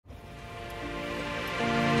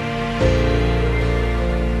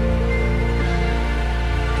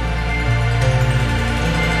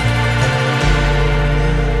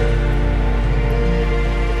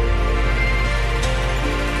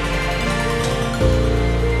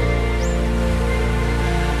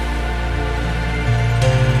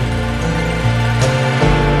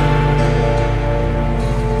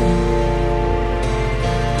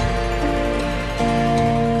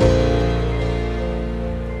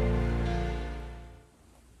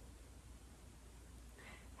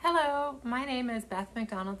my name is Beth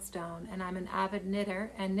MacDonald Stone, and I'm an avid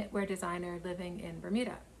knitter and knitwear designer living in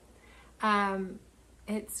Bermuda.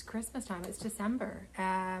 It's Christmas time, it's December.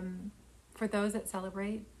 For those that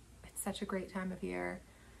celebrate, it's such a great time of year.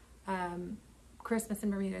 Christmas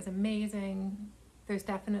in Bermuda is amazing. There's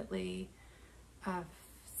definitely a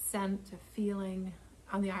scent, a feeling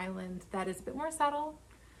on the island that is a bit more subtle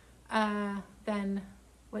than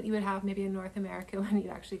what you would have maybe in North America when you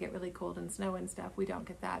actually get really cold and snow and stuff. We don't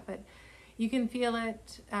get that, but you can feel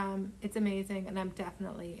it. It's amazing, and I'm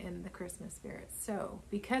definitely in the Christmas spirit. So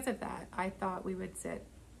because of that, I thought we would sit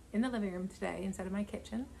in the living room today instead of my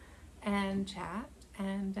kitchen and chat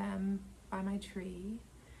and by my tree.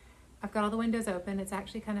 I've got all the windows open. It's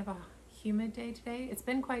actually kind of a humid day today. It's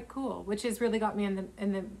been quite cool, which has really got me in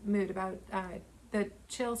the mood. About the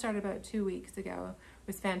chill started about 2 weeks ago. It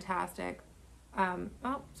was fantastic.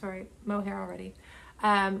 Oh, sorry, mohair already.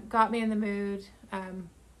 Got me in the mood.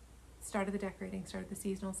 Started the decorating, started the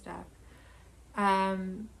seasonal stuff.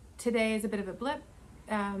 Today is a bit of a blip.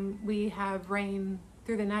 We have rain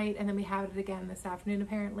through the night, and then we have it again this afternoon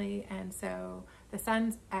apparently, and so the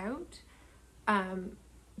sun's out,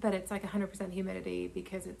 but it's like 100% humidity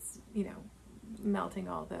because it's, you know, melting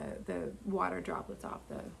all the water droplets off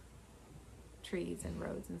the trees and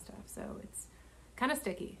roads and stuff, so it's kind of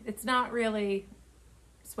sticky. It's not really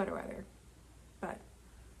sweater weather, but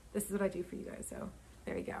this is what I do for you guys, so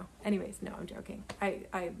there you go. Anyways, no, I'm joking.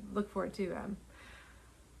 I look forward to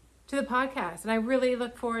the podcast, and I really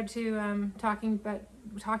look forward to talking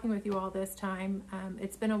with you all this time.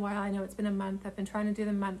 It's been a while. I know it's been a month. I've been trying to do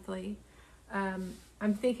them monthly.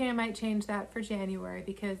 I'm thinking I might change that for January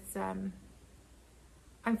because I'm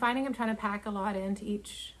finding I'm trying to pack a lot into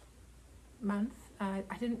each month.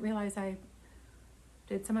 I didn't realize I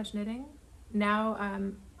did so much knitting. Now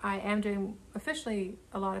I am doing officially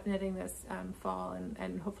a lot of knitting this fall,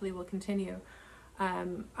 and hopefully will continue.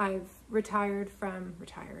 I've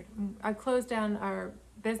I've closed down our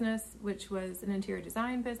business, which was an interior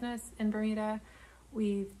design business in Bermuda.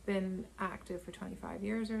 We've been active for 25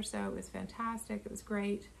 years or so. It was fantastic. It was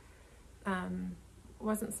great.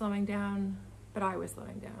 Wasn't slowing down, but I was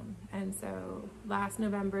slowing down. And so last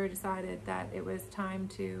November decided that it was time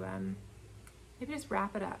to maybe just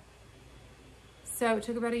wrap it up. So it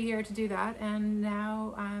took about a year to do that, and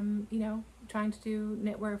now I'm, you know, trying to do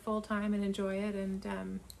knitwear full time and enjoy it,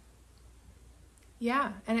 and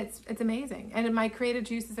yeah, and it's amazing, and my creative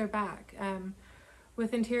juices are back.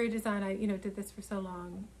 With interior design, I did this for so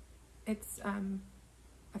long. It's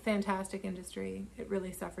a fantastic industry. It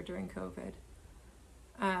really suffered during COVID.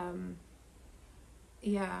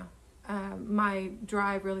 My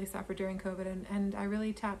drive really suffered during COVID, and I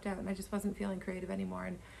really tapped out, and I just wasn't feeling creative anymore.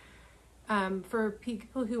 And for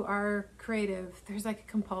people who are creative, there's like a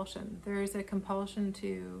compulsion. There's a compulsion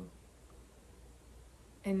to,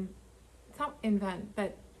 it's not invent,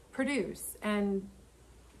 but produce and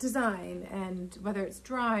design, and whether it's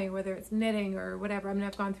drawing, whether it's knitting or whatever. I mean,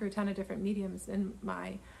 I've gone through a ton of different mediums in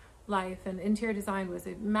my life, and interior design was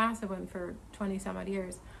a massive one for 20 some odd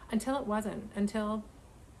years, until it wasn't, until,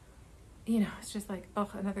 it's just like, oh,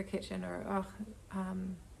 another kitchen, or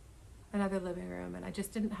another living room, and I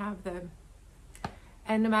just didn't have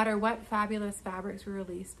and no matter what fabulous fabrics were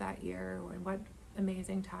released that year, or what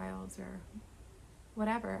amazing tiles or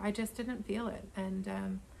whatever, I just didn't feel it, and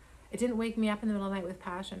it didn't wake me up in the middle of the night with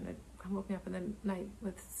passion. It woke me up in the night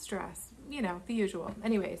with stress, the usual.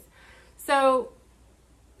 Anyways, so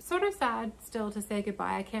sort of sad still to say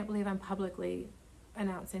goodbye. I can't believe I'm publicly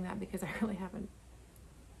announcing that, because I really haven't,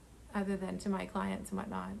 other than to my clients and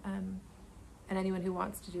whatnot, and anyone who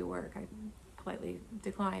wants to do work, I politely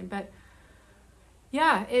decline. But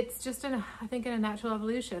yeah, it's just I think in a natural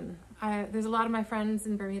evolution. There's a lot of my friends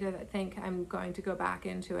in Bermuda that think I'm going to go back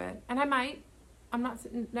into it, and I might. I'm not,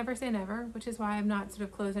 never say never, which is why I'm not sort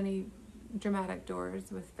of close any dramatic doors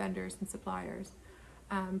with vendors and suppliers.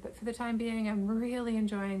 But for the time being, I'm really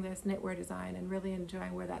enjoying this knitwear design, and really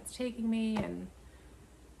enjoying where that's taking me, and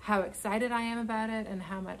how excited I am about it, and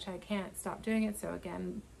how much I can't stop doing it. So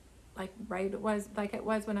again, like it was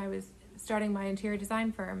when I was starting my interior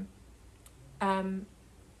design firm.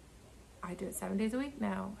 I do it 7 days a week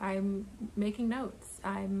now. I'm making notes.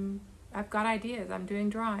 I've got ideas. I'm doing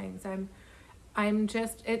drawings. I'm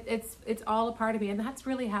just, it's all a part of me, and that's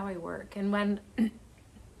really how I work. And when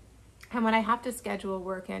I have to schedule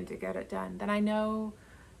work in to get it done, then I know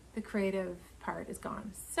the creative part is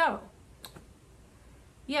gone. So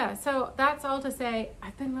yeah, so that's all to say,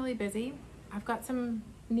 I've been really busy. I've got some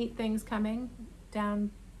neat things coming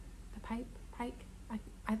down the pike.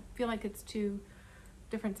 I feel like it's two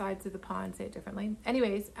different sides of the pond, say it differently.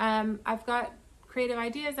 Anyways, I've got creative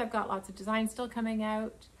ideas. I've got lots of designs still coming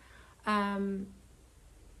out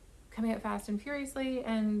fast and furiously,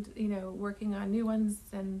 and you know, working on new ones,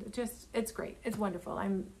 and just, it's great. It's wonderful.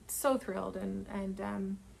 I'm so thrilled, and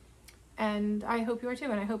I hope you are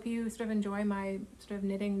too. And I hope you sort of enjoy my sort of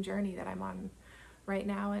knitting journey that I'm on right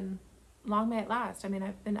now, and long may it last. I mean,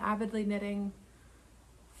 I've been avidly knitting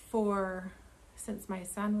since my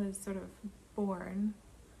son was sort of born.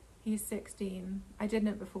 He's 16. I did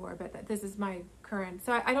knit before, but this is my current.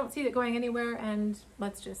 So I don't see it going anywhere, and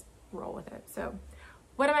let's just roll with it. So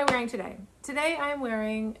what am I wearing today? Today I'm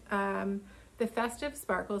wearing the Festive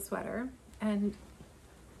Sparkle Sweater, and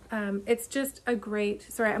it's just a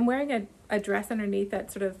great, sorry, I'm wearing a dress underneath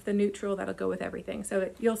that's sort of the neutral that'll go with everything.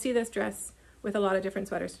 So you'll see this dress with a lot of different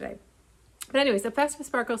sweaters today. But anyways, the Festive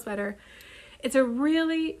Sparkle Sweater, it's a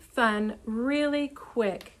really fun, really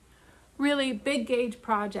quick, really big gauge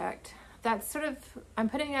project that's sort of, I'm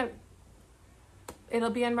putting out,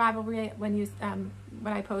 it'll be on Ravelry when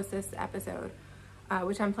I post this episode,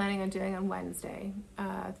 which I'm planning on doing on Wednesday,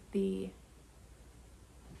 the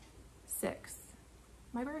 6th,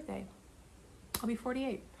 my birthday. I'll be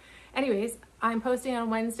 48. Anyways, I'm posting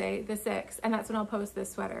on Wednesday, the 6th, and that's when I'll post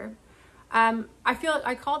this sweater. I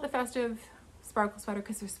call it the Festive Sparkle Sweater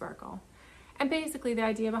because there's sparkle. And basically the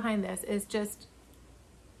idea behind this is just,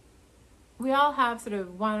 we all have sort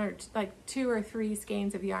of one or two or three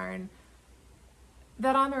skeins of yarn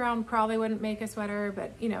that on their own probably wouldn't make a sweater,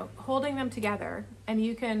 but you know, holding them together, and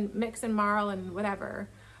you can mix and marl and whatever.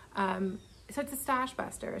 So it's a stash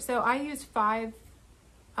buster. So I used 5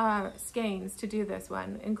 skeins to do this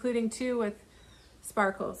one, including 2 with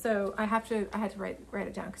sparkle. So I had to write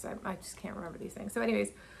it down because I just can't remember these things. So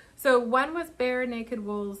anyways, so one was Bare Naked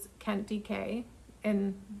Wool's Kent DK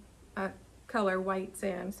in color white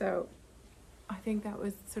sand. So I think that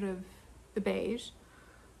was sort of the beige.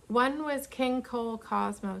 One was King Cole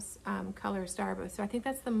Cosmos color Stardust. So I think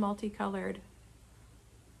that's the multicolored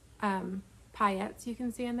paillettes you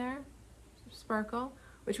can see in there, sparkle,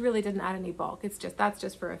 which really didn't add any bulk. That's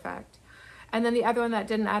just for effect. And then the other one that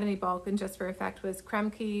didn't add any bulk and just for effect was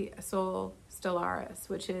Kremke Soul Stellaris,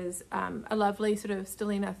 which is a lovely sort of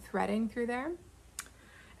stellina threading through there.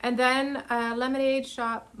 And then Lemonade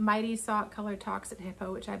Shop Mighty Sock Color Toxic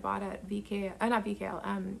Hippo, which I bought at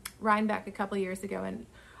Rhinebeck a couple years ago, and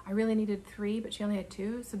I really needed 3, but she only had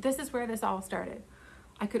 2. So this is where this all started.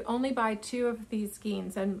 I could only buy 2 of these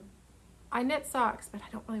skeins, and I knit socks, but I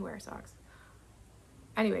don't really wear socks.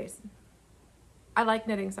 Anyways, I like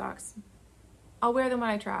knitting socks. I'll wear them when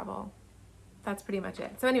I travel. That's pretty much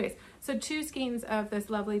it. So anyways, so 2 skeins of this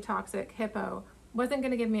lovely Toxic Hippo wasn't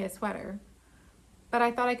gonna give me a sweater, but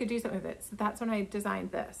I thought I could do something with it. So that's when I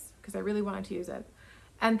designed this, because I really wanted to use it.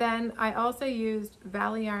 And then I also used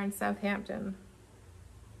Valley Yarn Southampton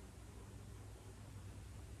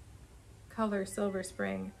color Silver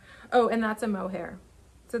Spring. Oh, and that's a mohair.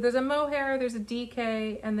 So there's a mohair, there's a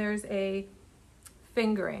DK, and there's a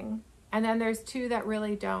fingering. And then there's 2 that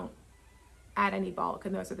really don't add any bulk,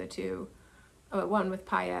 and those are the 2, one with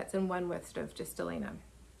paillettes and one with sort of just stellina.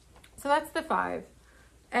 So that's the 5.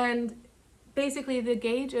 And basically the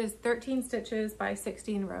gauge is 13 stitches by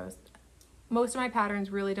 16 rows. Most of my patterns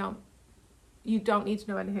really you don't need to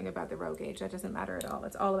know anything about the row gauge. That doesn't matter at all.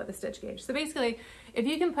 It's all about the stitch gauge. So basically, if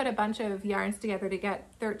you can put a bunch of yarns together to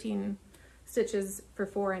get 13 stitches for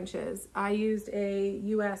 4 inches, I used a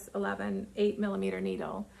US 11 8mm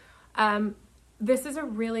needle. This is a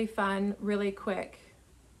really fun, really quick,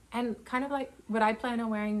 and kind of like what I plan on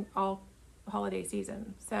wearing all holiday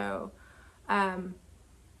season. So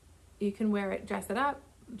you can wear it, dress it up,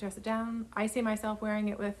 dress it down. I see myself wearing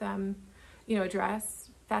it with, you know, a dress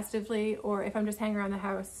festively, or if I'm just hanging around the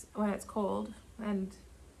house when it's cold, and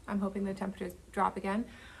I'm hoping the temperatures drop again.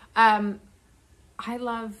 I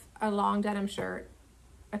love a long denim shirt,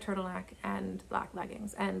 a turtleneck, and black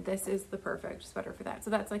leggings, and this is the perfect sweater for that. So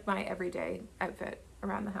that's like my everyday outfit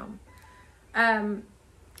around the home.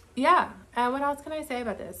 Yeah, what else can I say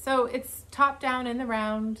about this? So it's top down in the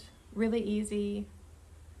round, really easy.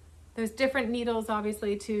 There's different needles,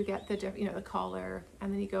 obviously, to get the the collar,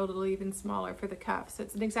 and then you go a little even smaller for the cuff. So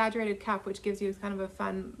it's an exaggerated cuff, which gives you kind of a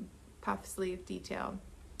fun puff sleeve detail.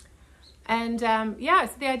 And yeah,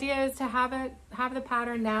 so the idea is to have the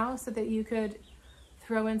pattern now so that you could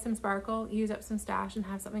throw in some sparkle, use up some stash, and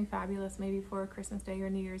have something fabulous maybe for Christmas Day or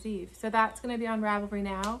New Year's Eve. So that's going to be on Ravelry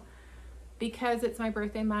now, because it's my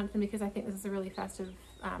birthday month and because I think this is a really festive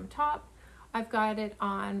top. I've got it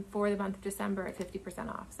on for the month of December at 50%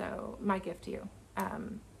 off. So my gift to you.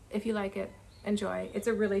 If you like it, enjoy. It's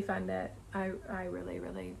a really fun knit. I really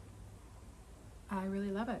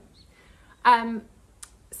love it.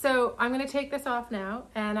 So I'm going to take this off now,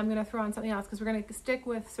 and I'm going to throw on something else, because we're going to stick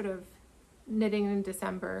with sort of knitting in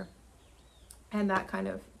December and that kind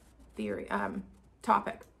of theory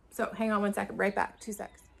topic. So hang on one second, right back, 2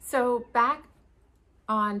 seconds. So back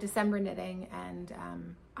on December knitting, and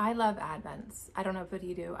I love Advents. I don't know if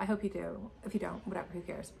you do. I hope you do. If you don't, whatever, who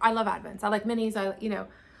cares? I love Advents. I like minis.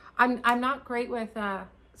 I'm not great with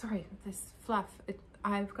sorry, this fluff.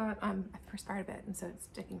 I perspired a bit, and so it's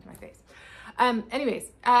sticking to my face. Anyways,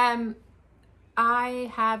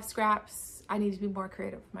 I have scraps. I need to be more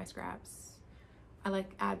creative with my scraps. I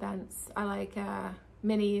like Advents. I like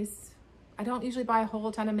minis. I don't usually buy a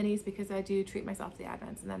whole ton of minis because I do treat myself to the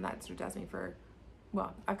Advents, and then that sort of does me for,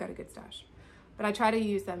 well, I've got a good stash. But I try to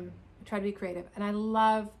use them, I try to be creative. And I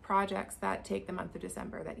love projects that take the month of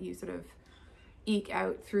December, that you sort of eke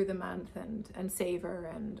out through the month and savor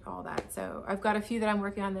and all that. So I've got a few that I'm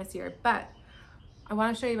working on this year, but I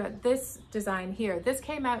want to show you about this design here. This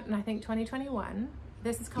came out in, I think, 2021.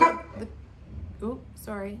 This is called the, oh,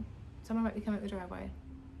 sorry. Someone might be coming up the driveway.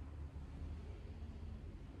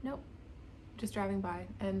 Nope, just driving by,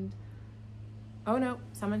 and oh no,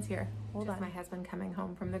 someone's here. Hold on. My husband coming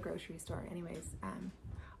home from the grocery store. Anyways,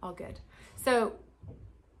 all good. So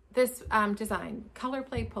this design, color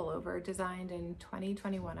play pullover, designed in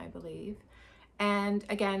 2021, I believe. And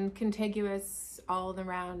again, contiguous all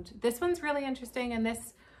around. This one's really interesting, and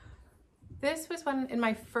this was one in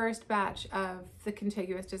my first batch of the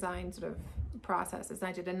contiguous design sort of processes.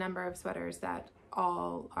 I did a number of sweaters that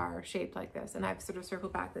all are shaped like this, and I've sort of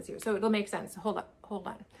circled back this year, so it'll make sense. Hold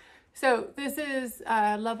on. So this is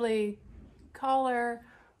a lovely collar,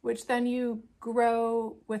 which then you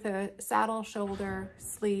grow with a saddle, shoulder,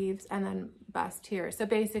 sleeves, and then bust here. So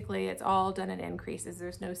basically it's all done in increases.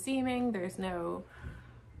 There's no seaming, there's no,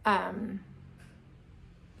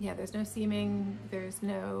 there's no seaming, there's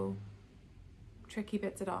no tricky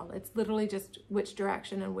bits at all. It's literally just which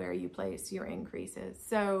direction and where you place your increases.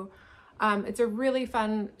 So it's a really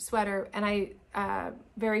fun sweater, and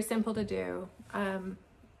very simple to do.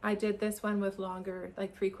 I did this one with longer,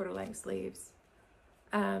 like 3/4 length sleeves,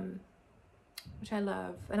 which I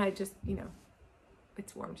love. And I just,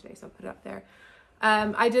 it's warm today, so I'll put it up there.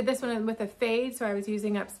 I did this one with a fade, so I was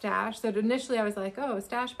using up stash. So initially I was like, oh,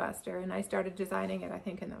 stash buster. And I started designing it, I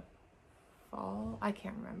think in the fall, I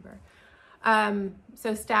can't remember.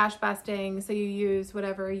 So stash busting, so you use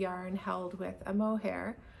whatever yarn held with a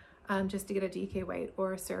mohair, just to get a DK weight,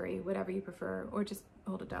 or a Surrey, whatever you prefer, or just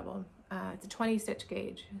hold a double. It's a 20 stitch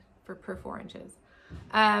gauge per 4 inches.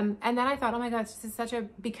 And then I thought, oh my gosh, this is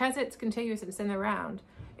because it's contiguous and it's in the round,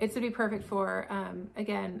 it's would be perfect for,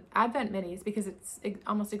 again, Advent minis, because it's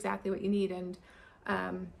almost exactly what you need, and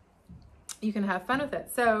you can have fun with it.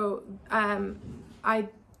 So I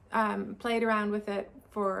played around with it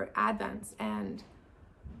for Advents, and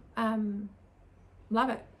love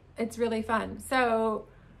it. It's really fun. So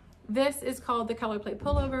this is called the Color Play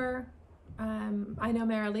Pullover. I know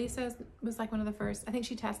Mara Lisa was like one of the first. I think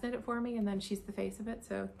she test knit it for me, and then she's the face of it.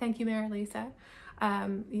 So thank you, Mara Lisa.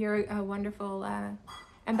 You're a wonderful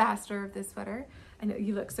ambassador of this sweater. I know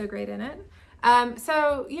you look so great in it.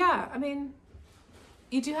 So yeah, I mean,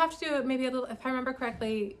 you do have to do it maybe a little, if I remember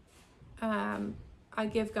correctly, I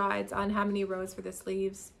give guides on how many rows for the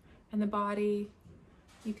sleeves and the body.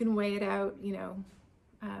 You can weigh it out,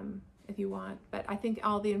 if you want, but I think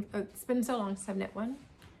it's been so long since I've knit one.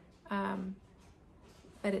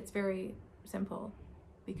 But it's very simple,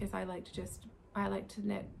 because I like to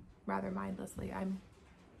knit rather mindlessly.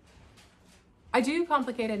 I do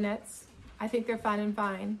complicated knits. I think they're fun and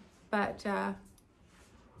fine, but I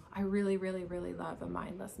really, really, really love a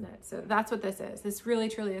mindless knit. So that's what this is. This really,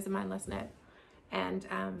 truly is a mindless knit. And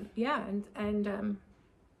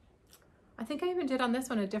I think I even did on this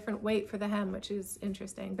one a different weight for the hem, which is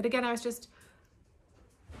interesting. But again, I was just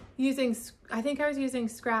using, I think I was using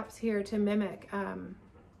scraps here to mimic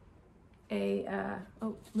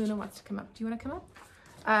oh, Luna wants to come up. Do you want to come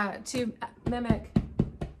up? To mimic, do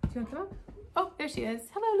you want to come up? Oh, there she is.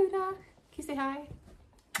 Hello, Luna. Can you say hi?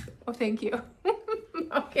 Oh, thank you.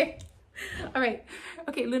 Okay. All right.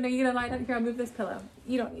 Okay, Luna, you're gonna lie down here. I'll move this pillow.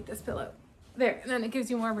 You don't need this pillow. There, and then it gives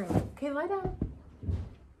you more room. Okay, lie down.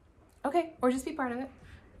 Okay, or just be part of it.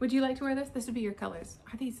 Would you like to wear this? This would be your colors.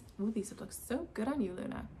 Are these, ooh, these would look so good on you,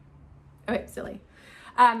 Luna. Okay, silly.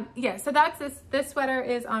 Yeah, so that's this sweater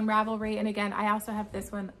is on Ravelry. And again, I also have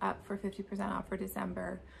this one up for 50% off for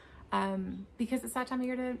December, because it's that time of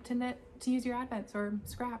year to knit, to use your Advents or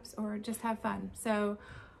scraps or just have fun. So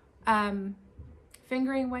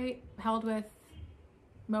fingering weight held with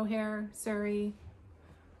mohair, Surrey,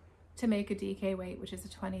 to make a DK weight, which is a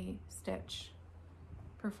 20 stitch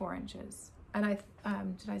per 4 inches. and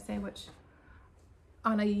did I say which,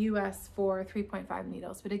 on a US for 3.5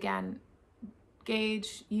 needles, but again,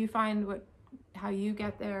 gauge, you find how you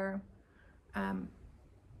get there.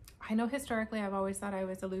 I know historically I've always thought I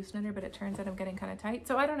was a loose knitter, but it turns out I'm getting kind of tight,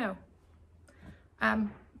 so I don't know.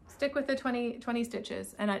 Stick with the 20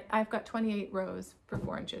 stitches, and I've got 28 rows for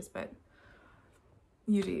 4 inches, but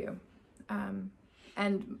you do you.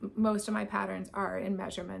 And most of my patterns are in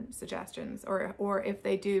measurement suggestions, or if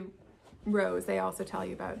they do rows, they also tell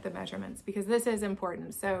you about the measurements, because this is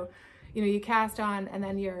important. So, you know, you cast on, and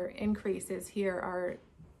then your increases here are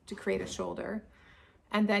to create a shoulder,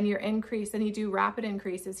 and then your increase, and you do rapid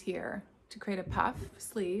increases here to create a puff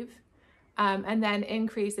sleeve, and then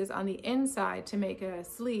increases on the inside to make a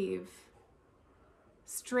sleeve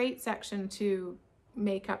straight section to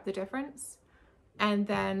make up the difference, and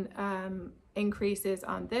then increases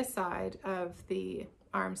on this side of the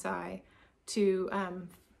arm side to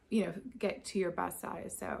you know, get to your bust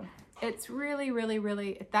size. So it's really, really,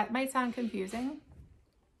 really, that might sound confusing,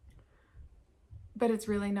 but it's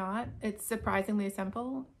really not. It's surprisingly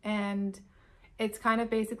simple, and it's kind of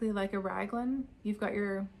basically like a raglan. You've got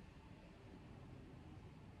your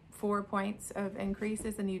 4 points of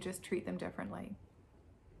increases, and you just treat them differently.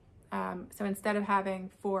 So instead of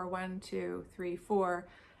having 4, 1, 2, 3, 4,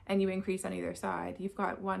 and you increase on either side, you've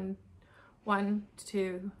got 1,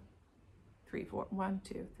 2, 3, 4, 1,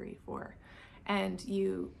 2, 3, 4, and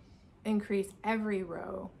you increase every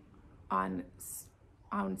row on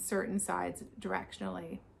certain sides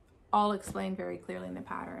directionally, all explained very clearly in the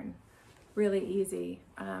pattern. Really easy.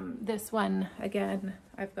 This one, again,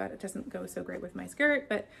 I've got, it doesn't go so great with my skirt,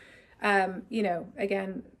 but you know,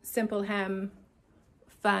 again, simple hem,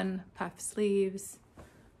 fun puff sleeves.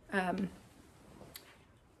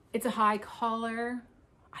 It's a high collar.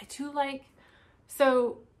 I do like,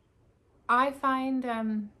 so I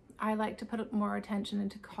find I like to put more attention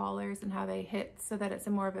into collars and how they hit so that it's a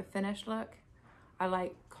more of a finished look. I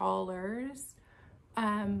like collars.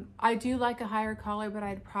 I do like a higher collar, but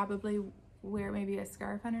I'd probably wear maybe a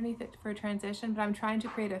scarf underneath it for a transition, but I'm trying to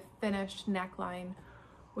create a finished neckline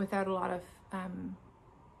without a lot of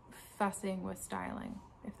fussing with styling,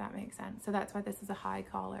 if that makes sense. So that's why this is a high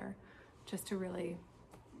collar, just to really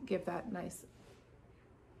give that nice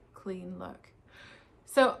clean look.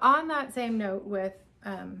 So on that same note with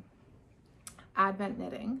Advent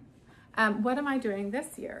knitting, what am I doing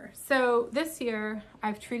this year? So this year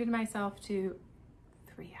I've treated myself to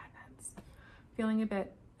 3 Advents. Feeling a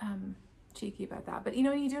bit cheeky about that, but you know,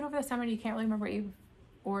 when you do it over the summer, you can't really remember what you've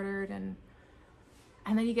ordered, and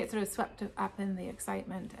then you get sort of swept up in the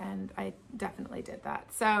excitement, and I definitely did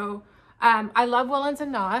that. So I love Woolens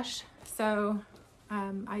and Nosh. So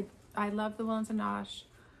I love the Woolens and Nosh.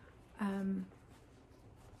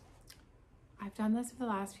 I've done this for the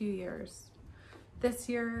last few years. This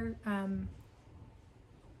year,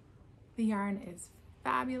 the yarn is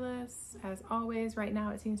fabulous, as always. Right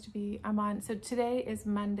now it seems to be, so today is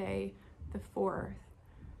Monday the 4th.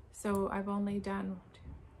 So I've only done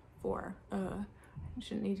 4. I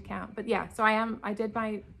shouldn't need to count, but yeah, so I did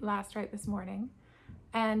my last stripe this morning,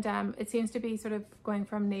 and it seems to be sort of going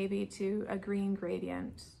from navy to a green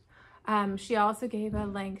gradient. She also gave a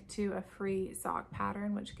link to a free sock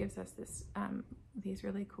pattern, which gives us this these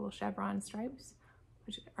really cool chevron stripes,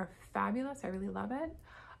 which are fabulous. I really love it.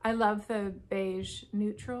 I love the beige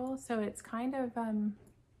neutral, so it's kind of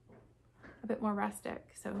a bit more rustic.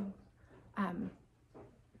 So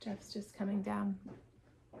Jeff's just coming down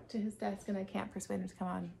to his desk, and I can't persuade him to come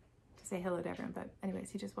on to say hello to everyone, but anyways,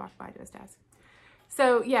 he just walked by to his desk.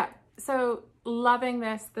 So yeah, so loving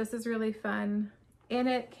this. This is really fun. In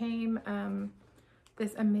it came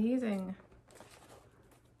this amazing,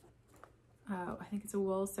 I think it's a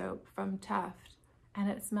wool soap from Tuft, and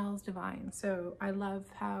it smells divine. So I love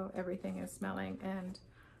how everything is smelling, and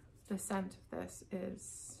the scent of this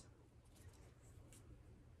is,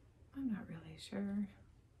 I'm not really sure.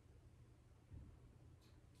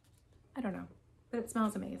 I don't know, but it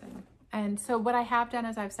smells amazing. And so what I have done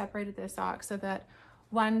is I've separated the socks so that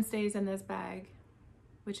one stays in this bag,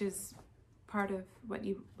 which is part of what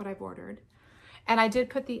I've ordered. And I did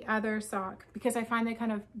put the other sock, because I find they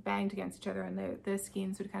kind of banged against each other, and the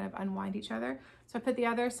skeins would kind of unwind each other. So I put the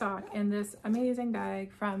other sock in this amazing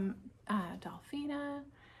bag from Dolphina,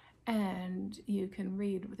 and you can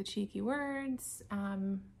read with the cheeky words.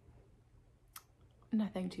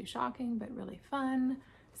 Nothing too shocking, but really fun.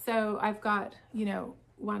 So I've got, you know,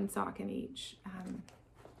 one sock in each,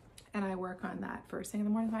 and I work on that first thing in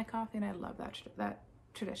the morning with my coffee, and I love that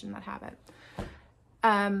tradition, that habit.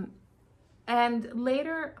 And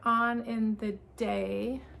later on in the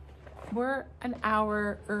day, we're an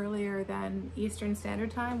hour earlier than Eastern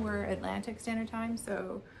Standard Time. We're Atlantic Standard Time,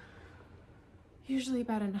 so usually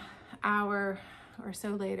about an hour or so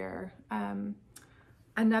later.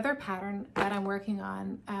 Another pattern that I'm working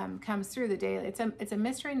on comes through the daily. It's a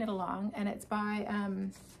mystery knit along, and it's by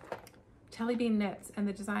TellybeanKnits, and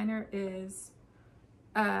the designer is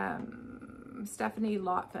Stephanie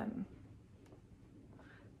Lotven.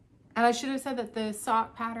 And I should have said that the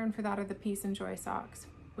sock pattern for that are the Peace and Joy socks,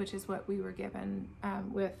 which is what we were given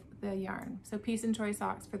with the yarn. So Peace and Joy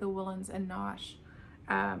socks for the Woolens and Nosh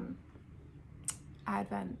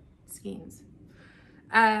Advent Skeins.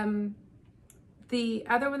 The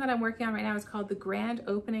other one that I'm working on right now is called the Grand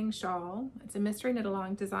Opening Shawl. It's a mystery knit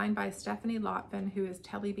along designed by Stephanie Lotven, who is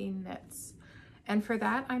TellybeanKnits. And for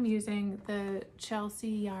that, I'm using the Chelsea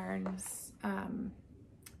Yarns,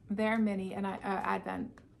 their mini and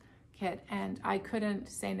Advent kit. And I couldn't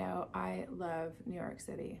say no. I love New York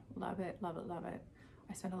City. Love it, love it, love it.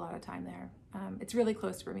 I spent a lot of time there. It's really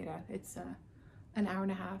close to Bermuda. It's an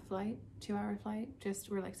hour-and-a-half flight, 2-hour flight.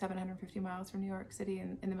 We're like 750 miles from New York City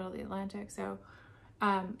in the middle of the Atlantic. So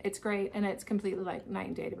it's great, and it's completely like night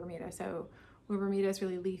and day to Bermuda. So where Bermuda is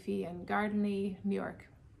really leafy and gardeny, New York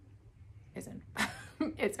isn't.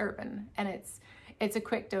 It's urban, and it's a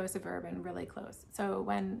quick dose of urban, really close. So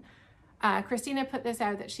when Christina put this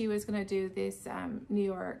out that she was going to do this New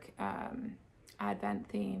York Advent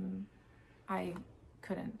theme, I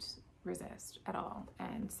couldn't resist at all.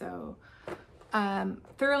 And so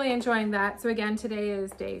thoroughly enjoying that. So again, today is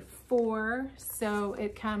day 4. So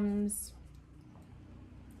it comes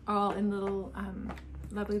all in little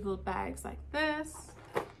lovely little bags like this.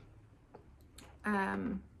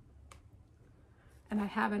 And I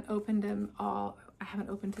haven't opened them all. I haven't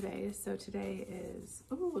opened today. So today is,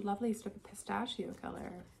 ooh, lovely sort of a pistachio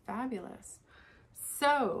color. Fabulous.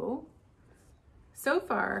 So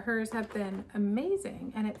far hers have been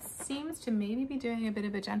amazing, and it seems to maybe be doing a bit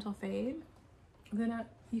of a gentle fade.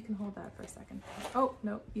 You can hold that for a second. Oh,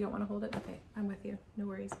 no, you don't want to hold it? Okay, I'm with you. No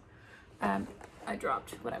worries. I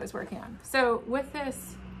dropped what I was working on. So with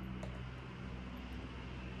this,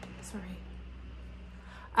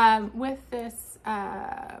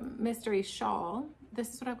 mystery shawl,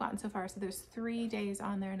 this is what I've gotten so far. So there's 3 days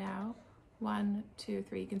on there now. 1, 2,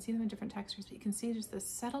 3. You can see them in different textures, but you can see just the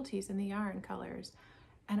subtleties in the yarn colors.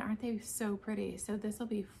 And aren't they so pretty? So this will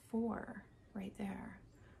be 4 right there.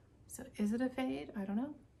 So is it a fade? I don't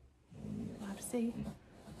know. We'll have to see.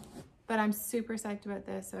 But I'm super psyched about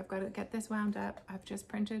this. So I've got to get this wound up. I've just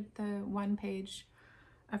printed the 1 page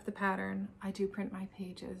of the pattern. I do print my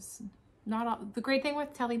pages. Not all. The great thing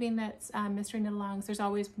with TellybeanKnits mystery knit alongs, there's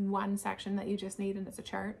always one section that you just need, and it's a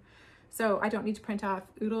chart. So I don't need to print off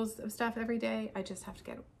oodles of stuff every day. I just have to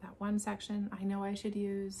get that one section. I know I should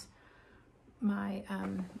use my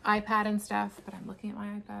iPad and stuff, but I'm looking at my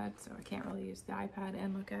iPad, so I can't really use the iPad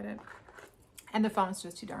and look at it. And the phone's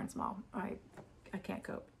just too darn small. I can't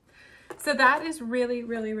cope. So that is really,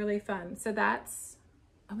 really, really fun. So that's,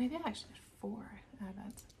 oh, maybe I actually did 4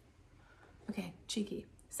 Advents. Okay, cheeky.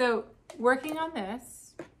 So working on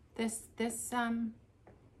this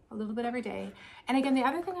a little bit every day. And again, the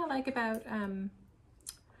other thing I like about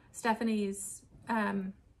Stephanie's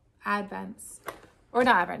Advents, or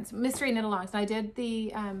not Advents, mystery knit alongs. And I did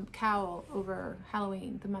the KnittenKristen over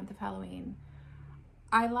Halloween, the month of Halloween.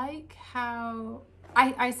 I like how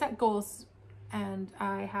I set goals, and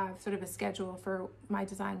I have sort of a schedule for my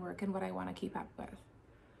design work and what I want to keep up with.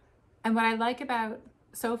 And what I like about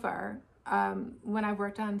so far, when I've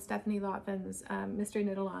worked on Stephanie Lotven's mystery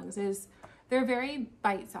knit alongs, is they're very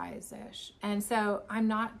bite-size-ish. And so I'm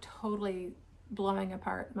not totally blowing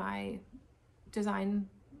apart my design,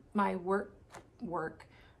 my work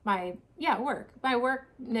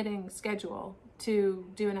knitting schedule to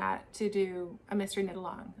do a mystery knit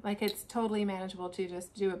along. Like, it's totally manageable to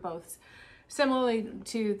just do it both. Similarly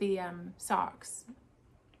to the socks.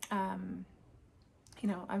 You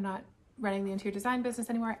know, I'm not running the interior design business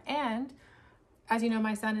anymore. And as you know,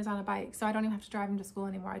 my son is on a bike, so I don't even have to drive him to school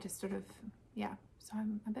anymore. I just sort of, yeah. So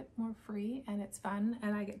I'm a bit more free, and it's fun.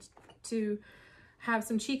 And I get to have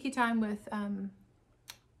some cheeky time with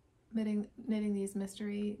knitting these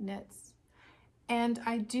mystery knits. And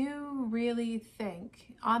I do really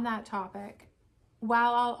think on that topic,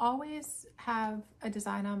 while I'll always have a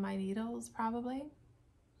design on my needles, probably,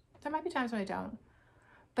 there might be times when I don't,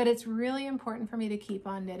 but it's really important for me to keep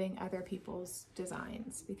on knitting other people's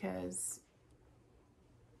designs, because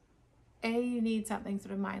A, you need something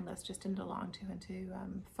sort of mindless just to knit along to and to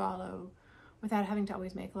follow without having to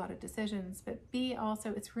always make a lot of decisions, but B,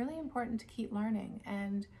 also, it's really important to keep learning.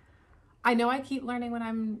 And I know I keep learning when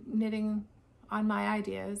I'm knitting on my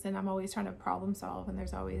ideas, and I'm always trying to problem solve, and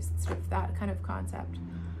there's always sort of that kind of concept.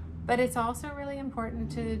 But it's also really important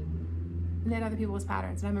to knit other people's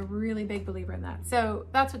patterns, and I'm a really big believer in that. So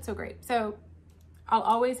that's what's so great. So I'll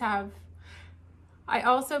always have, I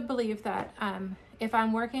also believe that if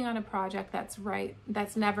I'm working on a project that's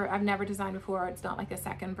I've never designed before, it's not like a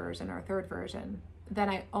second version or a third version, then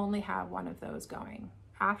I only have one of those going.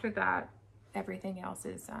 After that, everything else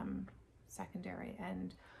is secondary,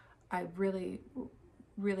 and I really,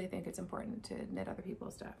 really think it's important to knit other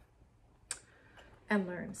people's stuff and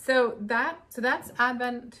learn. So that's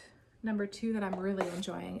Advent number 2 that I'm really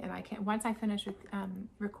enjoying, and I can't, once I finish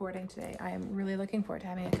recording today, I am really looking forward to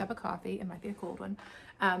having a cup of coffee, it might be a cold one,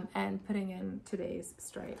 and putting in today's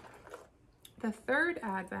stripe. The third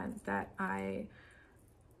Advent that I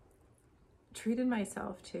treated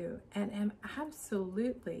myself to and am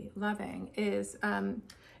absolutely loving is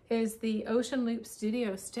the Ocean Loop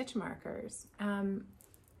Studio stitch markers.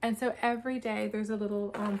 And so every day there's a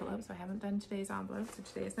little envelope. So I haven't done today's envelope. So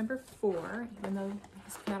today is number 4, even though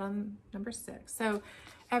it's not on number 6. So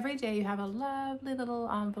every day you have a lovely little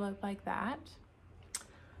envelope like that.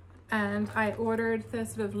 And I ordered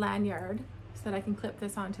this sort of lanyard so that I can clip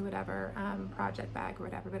this onto whatever project bag or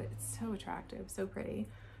whatever, but it's so attractive, so pretty.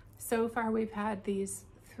 So far we've had these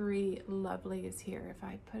 3 lovelies here. If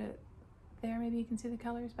I put it there, maybe you can see the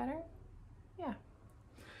colors better. Yeah.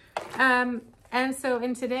 And so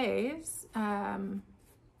in today's,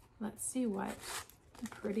 let's see what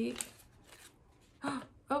pretty,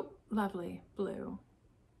 oh, lovely blue.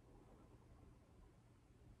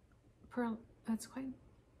 Pearl, that's quite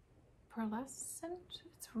pearlescent.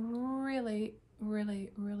 It's really,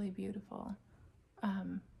 really, really beautiful.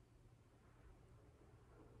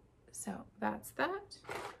 So that's that.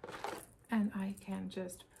 And I can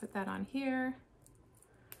just put that on here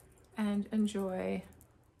and enjoy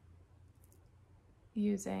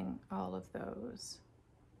using all of those.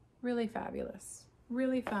 Really fabulous,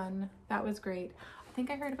 really fun. That was great. I think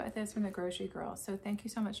I heard about this from the Grocery Girl. So thank you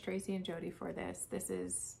so much, Tracy and Jody, for this. This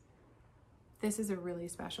is a really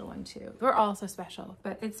special one too. They're also special,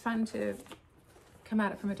 but it's fun to come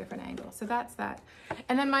at it from a different angle. So that's that.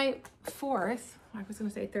 And then my 4th, I was gonna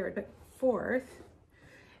say 3rd, but 4th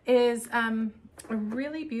is a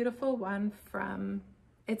really beautiful one from,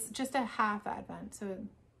 it's just a half Advent, so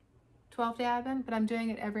 12-day Advent, but I'm doing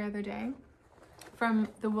it every other day, from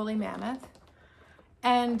the Woolly Mammoth.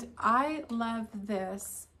 And I love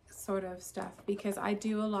this sort of stuff because I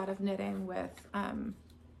do a lot of knitting with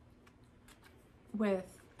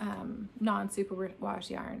non-superwash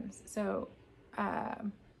yarns. So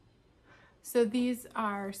so these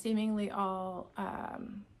are seemingly all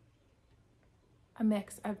a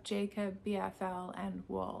mix of Jacob, BFL, and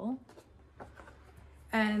wool.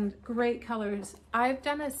 And great colors. I've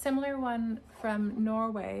done a similar one from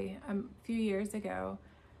Norway a few years ago,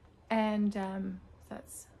 and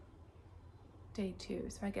that's day 2.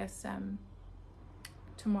 So I guess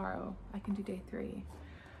tomorrow I can do day 3.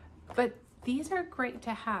 But these are great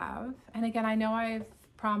to have. And again, I know I've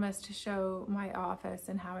promised to show my office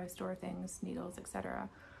and how I store things, needles, etc.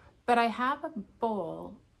 But I have a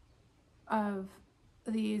bowl of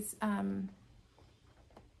these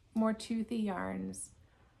more toothy yarns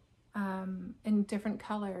in different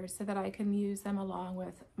colors so that I can use them along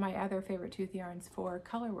with my other favorite tooth yarns for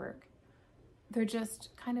color work. They're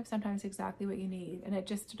just kind of sometimes exactly what you need, and it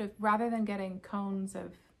just sort of, rather than getting cones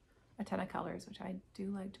of a ton of colors, which I do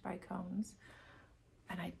like to buy cones,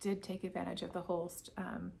 and I did take advantage of the Holst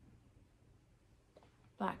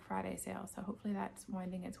Black Friday sale, so hopefully that's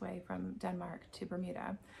winding its way from Denmark to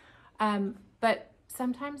Bermuda. But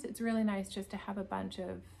sometimes it's really nice just to have a bunch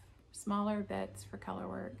of smaller bits for color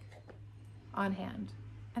work on hand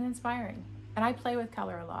and inspiring. And I play with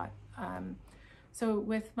color a lot. So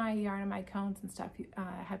with my yarn and my cones and stuff,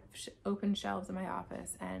 I have open shelves in my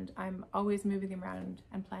office, and I'm always moving them around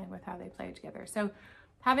and playing with how they play together. So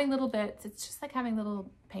having little bits, it's just like having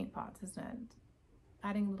little paint pots, isn't it?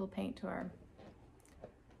 Adding a little paint to our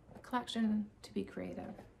collection to be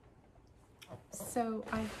creative. So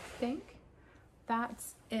I think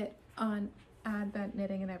that's it on Advent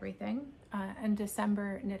knitting and everything, and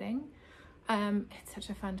December knitting. It's such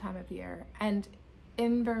a fun time of year. And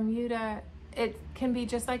in Bermuda, it can be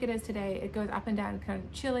just like it is today. It goes up and down, kind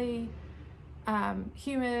of chilly,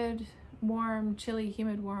 humid, warm, chilly,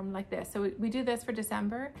 humid, warm, like this. So we do this for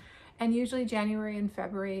December, and usually January and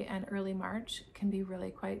February and early March can be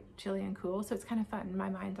really quite chilly and cool. So it's kind of fun in my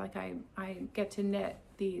mind. Like I get to knit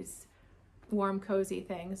these warm, cozy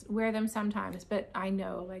things, wear them sometimes, but I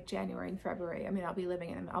know like January and February, I mean, I'll be living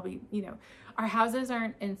in them. I'll be, you know, our houses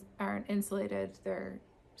aren't insulated, they're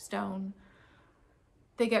stone.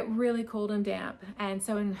 they get really cold and damp. And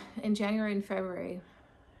so in January and February,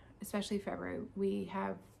 especially February, we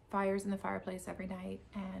have fires in the fireplace every night,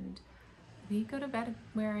 and we go to bed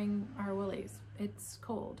wearing our woolies. It's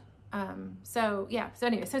cold. So yeah, so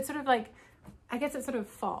anyway, so it's sort of like, I guess it's sort of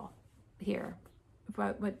fall here,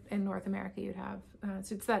 what in North America you'd have.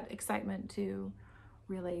 So it's that excitement to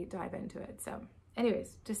really dive into it. So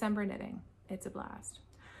anyways, December knitting, it's a blast.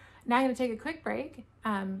 Now I'm gonna take a quick break,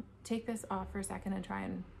 take this off for a second and try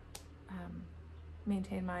and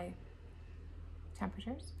maintain my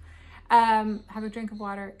temperatures. Have a drink of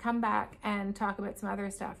water, come back and talk about some other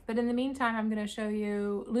stuff. But in the meantime, I'm gonna show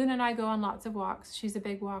you, Luna and I go on lots of walks. She's a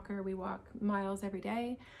big walker. We walk miles every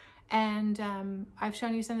day. And I've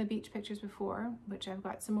shown you some of the beach pictures before, which I've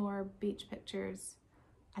got some more beach pictures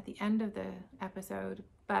at the end of the episode.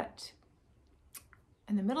 But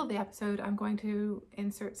in the middle of the episode, I'm going to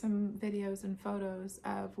insert some videos and photos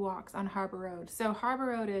of walks on Harbour Road. So Harbour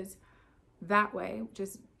Road is that way,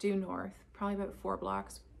 just due north, probably about 4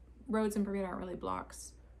 blocks. Roads in Bermuda aren't really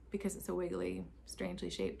blocks because it's a wiggly, strangely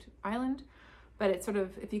shaped island. But it's sort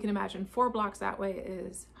of, if you can imagine, 4 blocks that way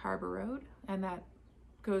is Harbour Road, and that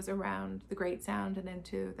goes around the Great Sound and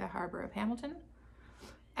into the harbor of Hamilton.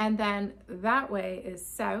 And then that way is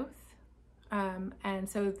south. And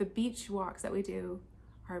so the beach walks that we do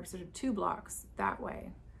are sort of 2 blocks that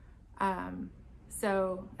way.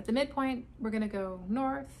 So at the midpoint, we're gonna go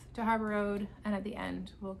north to Harbour Road, and at the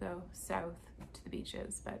end, we'll go south to the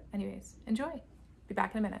beaches. But anyways, enjoy. Be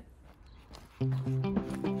back in a minute.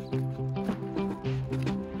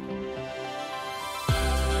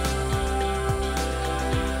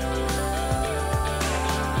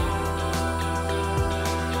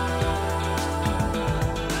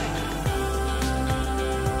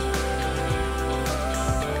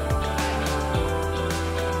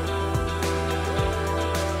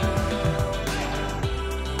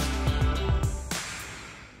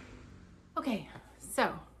 Okay,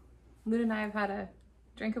 so Luna and I have had a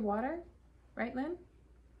drink of water, right, Lynn?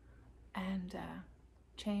 And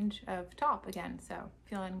change of top again, so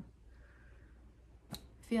feeling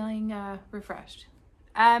refreshed.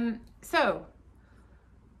 So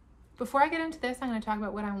before I get into this, I'm going to talk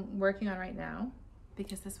about what I'm working on right now,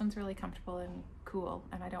 because this one's really comfortable and cool,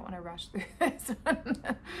 and I don't want to rush through this one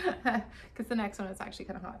because the next one is actually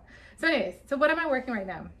kind of hot. So anyways, so what am I working right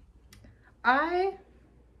now? I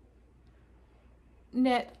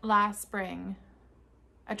knit last spring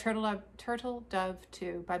a Turtle Dove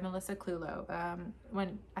 2 by Melissa Clulow.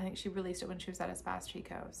 When I think she released it when she was at a Spas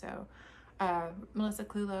Chico. So Melissa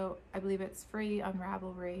Clulow, I believe it's free on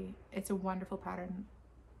Ravelry. It's a wonderful pattern.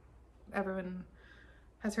 Everyone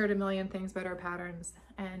has heard a million things about her patterns,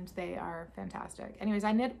 and they are fantastic. Anyways,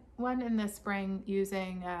 I knit one in the spring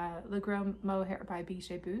using Le Gros Mohair by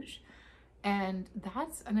Bichet Bouche, and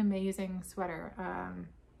that's an amazing sweater.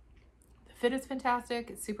 Fit is fantastic,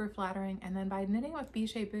 it's super flattering, and then by knitting with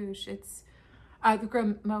Bichet Bouche, it's the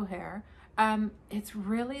Gros Mohair, it's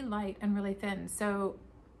really light and really thin, so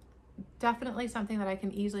definitely something that I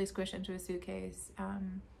can easily squish into a suitcase,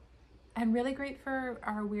 and really great for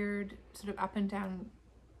our weird sort of up and down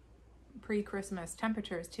pre-Christmas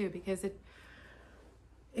temperatures too, because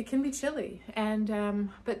it can be chilly, and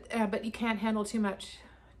but you can't handle too much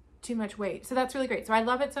weight, so that's really great. So I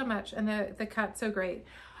love it so much, and the cut's so great.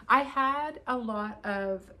 I had a lot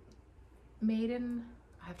of Maiden,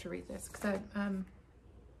 I have to read this because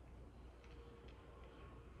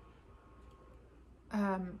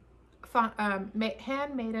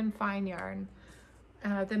Handmaiden fine yarn,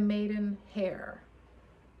 the Maiden hair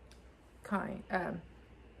kind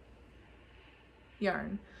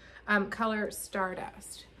yarn, color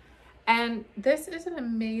Stardust. And this is an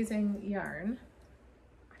amazing yarn.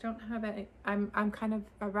 I don't have any, I'm kind of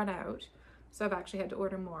run out. So I've actually had to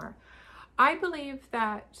order more. I believe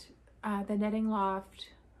that the Knitting Loft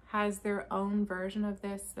has their own version of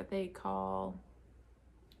this that they call,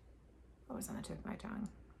 what was on the tip of my tongue?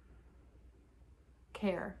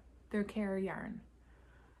 Care. Their Care yarn.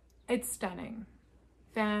 It's stunning.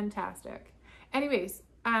 Fantastic. Anyways,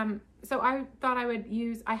 so I thought I would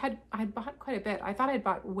use, I had bought quite a bit. I thought I'd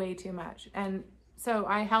bought way too much. And so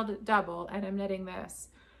I held it double, and I'm knitting this,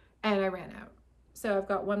 and I ran out. So I've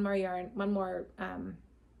got one more yarn, one more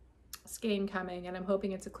skein coming, and I'm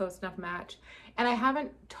hoping it's a close enough match. And I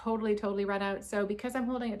haven't totally run out. So because I'm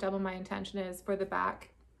holding it double, my intention is for the back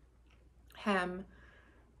hem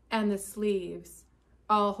and the sleeves,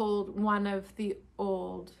 I'll hold one of the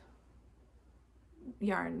old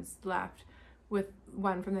yarns left with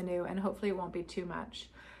one from the new, and hopefully it won't be too much.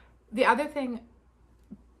 The other thing,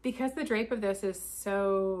 because the drape of this is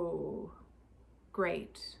so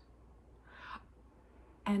great,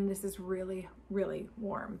 And this is really, really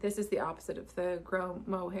warm. This is the opposite of the grow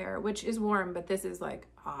mohair, which is warm, but this is like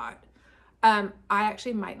hot. I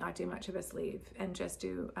actually might not do much of a sleeve and just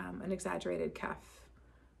do an exaggerated cuff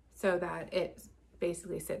so that it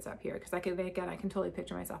basically sits up here. Because I can totally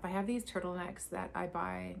picture myself. I have these turtlenecks that I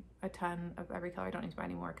buy a ton of every color. I don't need to buy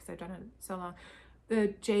anymore because I've done it so long.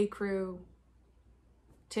 The J. Crew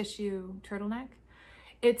tissue turtleneck.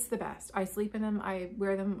 It's the best. I sleep in them. I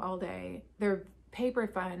wear them all day. They're paper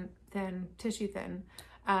thin, tissue thin.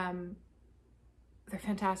 They're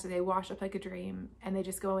fantastic. They wash up like a dream and they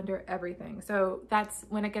just go under everything. So that's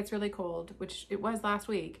when it gets really cold, which it was last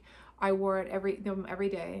week. I wore it every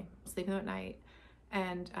day, sleeping at night.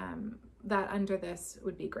 And that under this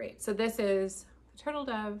would be great. So this is Turtle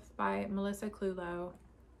Dove by Melissa Clulow.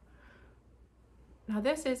 Now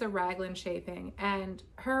this is a raglan shaping, and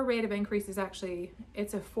her rate of increase is actually,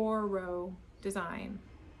 it's a 4-row design.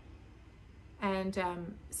 And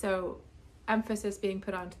so emphasis being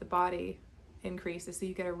put onto the body increases, so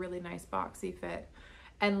you get a really nice boxy fit,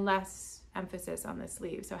 and less emphasis on the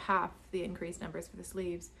sleeves, so half the increased numbers for the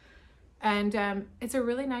sleeves. And it's a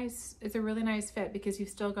really nice fit, because you've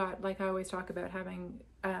still got, like I always talk about, having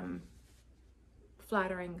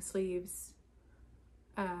flattering sleeves,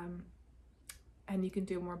 and you can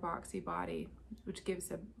do a more boxy body, which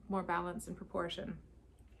gives a more balance and proportion.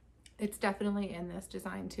 It's definitely in this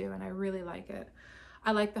design too, and I really like it.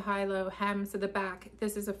 I like the high-low hem. So the back,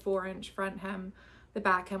 this is a 4-inch front hem. The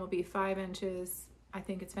back hem will be 5 inches. I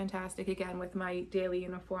think it's fantastic, again, with my daily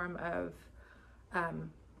uniform of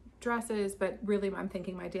dresses, but really I'm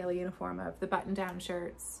thinking my daily uniform of the button-down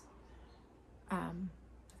shirts,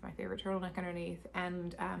 with my favorite turtleneck underneath,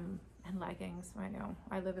 and leggings. I know,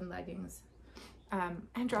 I live in leggings.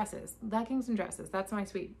 And dresses, leggings and dresses. That's my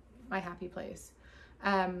happy place.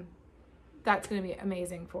 That's going to be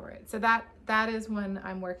amazing for it. So that is one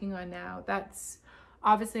I'm working on now. That's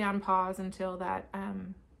obviously on pause until that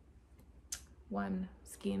one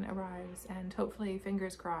skein arrives, and hopefully,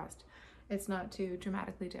 fingers crossed, it's not too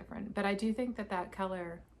dramatically different. But I do think that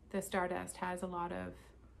color, the Stardust, has a lot of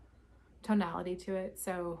tonality to it,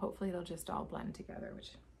 so hopefully it'll just all blend together, which,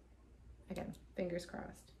 again, fingers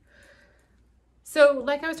crossed. So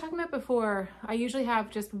like I was talking about before, I usually have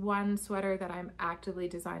just one sweater that I'm actively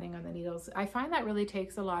designing on the needles. I find that really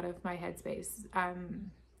takes a lot of my headspace,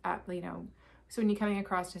 you know, so when you're coming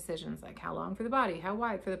across decisions like how long for the body, how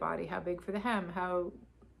wide for the body, how big for the hem, how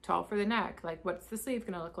tall for the neck, like what's the sleeve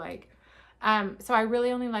gonna look like? So I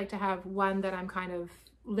really only like to have one that I'm kind of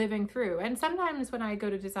living through. And sometimes when I go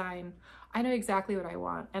to design, I know exactly what I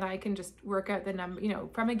want, and I can just work out the number, you know,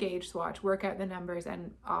 from a gauge swatch, work out the numbers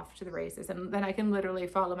and off to the races. And then I can literally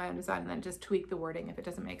follow my own design and then just tweak the wording if it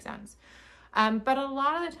doesn't make sense. But a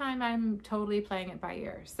lot of the time I'm totally playing it by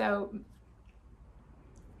ear. So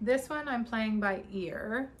this one I'm playing by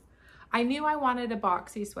ear. I knew I wanted a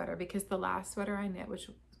boxy sweater because the last sweater I knit, which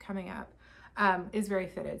was coming up, is very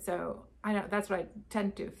fitted. So I know that's what I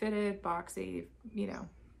tend to do, fitted, boxy, you know,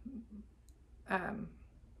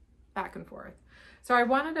 back and forth. So I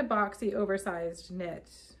wanted a boxy oversized knit,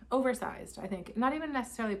 oversized, I think, not even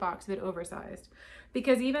necessarily boxy, but oversized,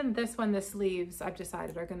 because even this one, the sleeves I've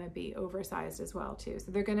decided are going to be oversized as well too.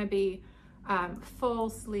 So they're going to be full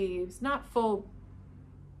sleeves, not full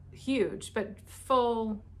huge, but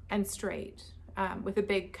full and straight, with a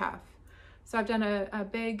big cuff. So I've done a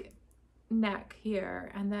big neck here,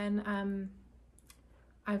 and then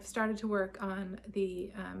I've started to work on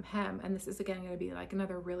the hem, and this is again going to be like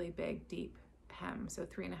another really big deep hem, so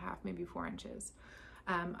 3.5, maybe 4 inches.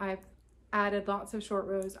 I've added lots of short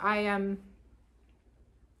rows. I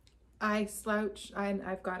slouch,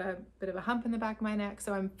 I've got a bit of a hump in the back of my neck,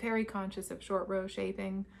 so I'm very conscious of short row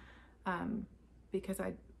shaping, because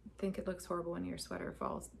I think it looks horrible when your sweater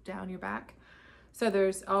falls down your back. So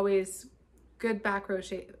there's always good back row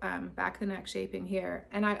shape, back of the neck shaping here.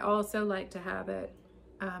 And I also like to have it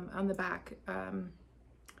on the back,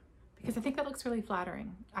 because I think that looks really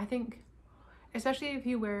flattering. I think, especially if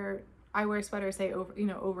you I wear sweaters, say over, you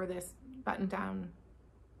know, over this button down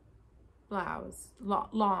blouse,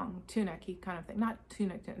 long tunic-y kind of thing, not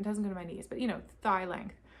tunic, it doesn't go to my knees, but you know, thigh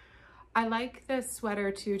length. I like the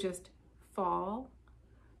sweater to just fall.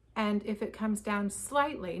 And if it comes down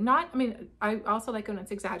slightly, I mean, I also like when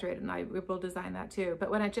it's exaggerated, and I will design that too,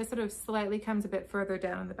 but when it just sort of slightly comes a bit further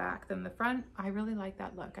down in the back than the front, I really like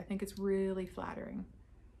that look. I think it's really flattering.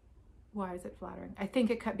 Why is it flattering? I think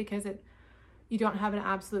because you don't have an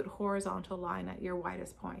absolute horizontal line at your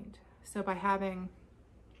widest point. So by having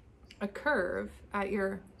a curve at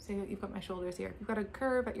your, say you've got my shoulders here, you've got a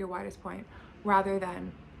curve at your widest point rather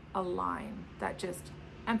than a line that just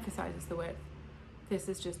emphasizes the width. this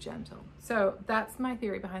is just gentle. So that's my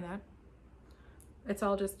theory behind that. It's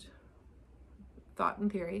all just thought and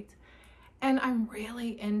theories. And I'm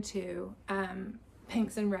really into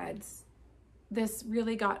pinks and reds. This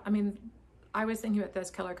really got, I mean, I was thinking about this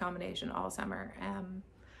color combination all summer.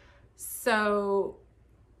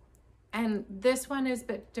 And this one is a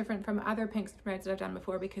bit different from other pinks and reds that I've done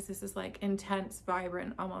before, because this is like intense,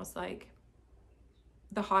 vibrant, almost like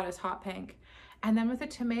the hottest hot pink. And then with a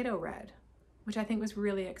tomato red, which I think was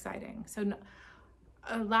really exciting. So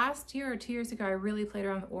last year or 2 years ago, I really played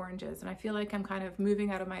around with oranges, and I feel like I'm kind of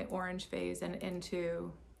moving out of my orange phase and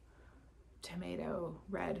into tomato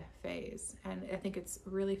red phase. And I think it's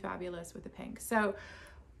really fabulous with the pink. So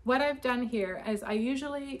what I've done here is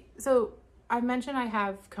so I mentioned I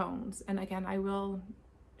have cones, and again, I will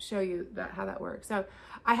show you how that works. So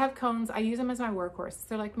I have cones, I use them as my workhorse.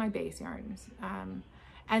 They're like my base yarns.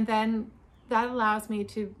 And then that allows me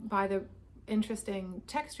to buy the interesting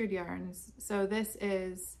textured yarns. So this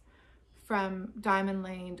is from Diamond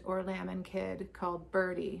Laned or Lamb Kid called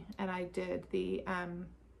Birdie. And I did the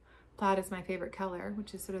Plaid is my favorite color,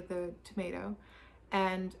 which is sort of the tomato,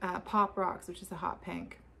 and Pop Rocks, which is the hot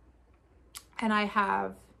pink. And I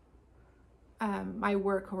have my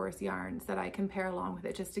workhorse yarns that I can pair along with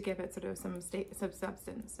it just to give it sort of some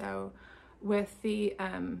substance. So with the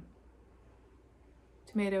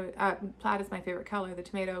tomato, Plaid is my favorite color, the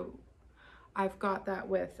tomato, I've got that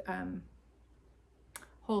with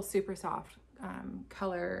Holst Supersoft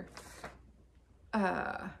color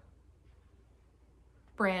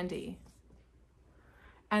Brandy.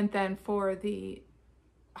 And then for the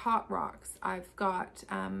hot rocks, I've got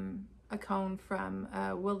a cone from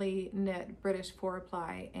Woolyknit British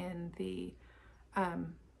 4-ply in the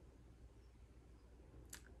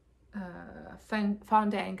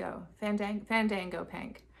Fandango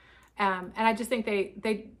Pink. And I just think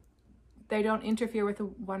they don't interfere with the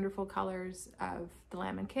wonderful colors of the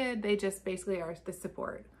Lamb Kid. They just basically are the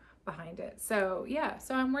support behind it. So yeah,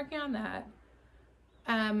 so I'm working on that.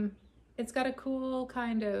 It's got a cool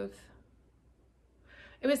kind of,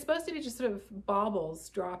 it was supposed to be just sort of baubles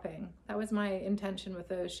dropping. That was my intention with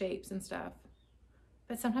those shapes and stuff.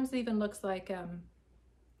 But sometimes it even looks like a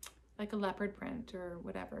leopard print or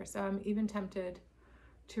whatever. So I'm even tempted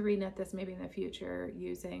to reknit this maybe in the future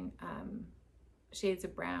using shades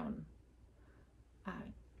of brown.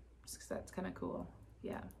 Just 'cause that's kind of cool.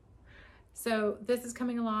 Yeah. So this is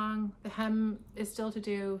coming along. The hem is still to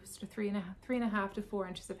do, sort of 3.5 to 4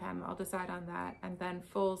 inches of hem. I'll decide on that. And then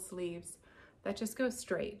full sleeves that just go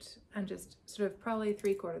straight and just sort of probably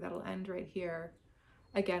 3/4. That'll end right here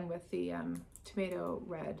again with the tomato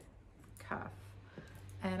red cuff.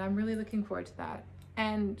 And I'm really looking forward to that.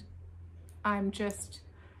 And I'm just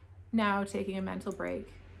now taking a mental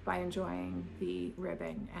break by enjoying the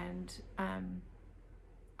ribbing. And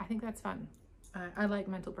I think that's fun. I like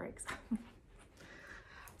mental breaks.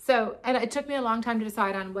 So, and it took me a long time to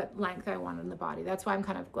decide on what length I wanted in the body. That's why I'm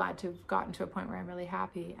kind of glad to have gotten to a point where I'm really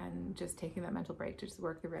happy and just taking that mental break to just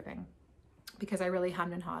work the ribbing. Because I really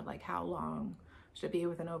hummed and hawed, like, how long should it be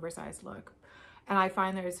with an oversized look? And I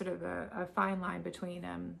find there's sort of a fine line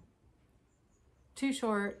between too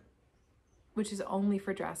short, which is only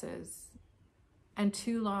for dresses, and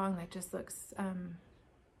too long that just looks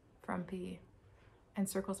frumpy and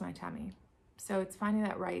circles my tummy. So it's finding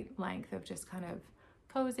that right length of just kind of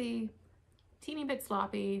cozy, teeny bit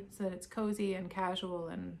sloppy, so that it's cozy and casual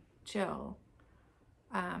and chill.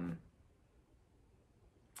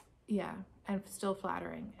 Yeah, and still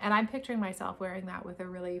flattering. And I'm picturing myself wearing that with a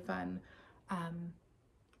really fun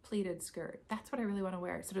pleated skirt. That's what I really want to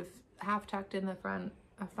wear. Sort of half tucked in the front,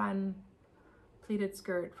 a fun pleated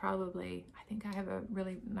skirt, probably. I think I have a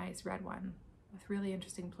really nice red one with really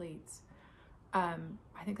interesting pleats.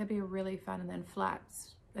 I think that'd be a really fun, and then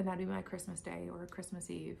flats, and that'd be my Christmas Day or Christmas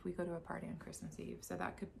Eve. We go to a party on Christmas Eve, so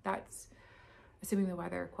that's assuming the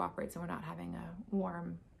weather cooperates and we're not having a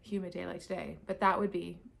warm, humid day like today. But that would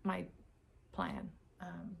be my plan.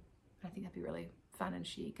 I think that'd be really fun and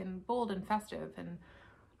chic and bold and festive, and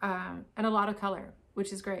a lot of color,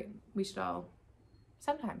 which is great. We should all.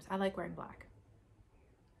 Sometimes I like wearing black,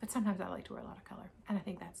 but sometimes I like to wear a lot of color, and I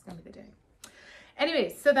think that's gonna be the day.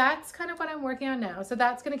 Anyways, so that's kind of what I'm working on now. So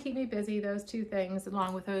that's going to keep me busy, those two things,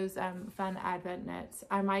 along with those fun Advent knits.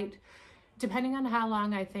 I might, depending on how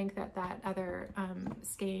long I think that other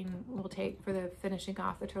skein will take for the finishing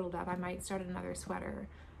off the turtle dove, I might start another sweater.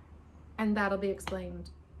 And that'll be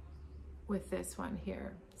explained with this one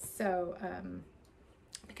here. So,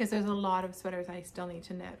 because there's a lot of sweaters I still need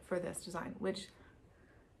to knit for this design, which,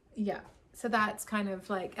 yeah. So that's kind of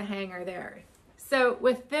like a hanger there. So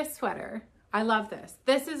with this sweater, I love this.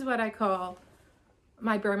 This is what I call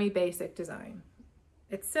my Burmy basic design.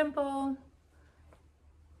 It's simple.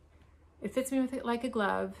 It fits me with it like a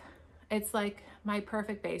glove. It's like my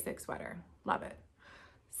perfect basic sweater. Love it.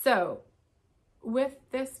 So with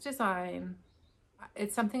this design,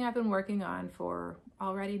 it's something I've been working on for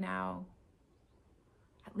already now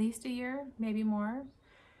at least a year, maybe more.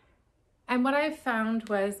 And what I found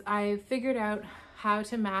was I figured out how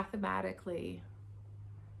to mathematically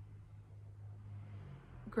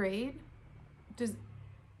grade.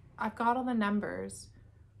 I've got all the numbers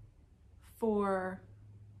for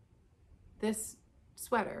this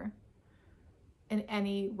sweater in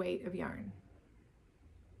any weight of yarn.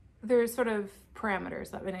 There's sort of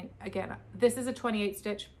parameters that, again, this is a 28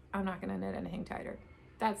 stitch. I'm not going to knit anything tighter.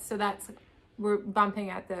 We're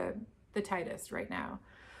bumping at the tightest right now.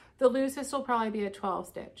 The loosest will probably be a 12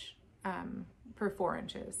 stitch per 4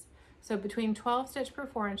 inches. So between 12 stitch per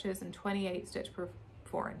 4 inches and 28 stitch per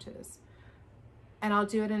 4 inches. And I'll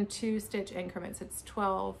do it in 2 stitch increments. It's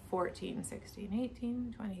 12, 14, 16,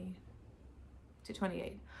 18, 20 to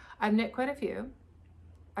 28. I've knit quite a few.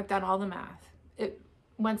 I've done all the math.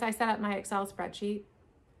 Once I set up my Excel spreadsheet,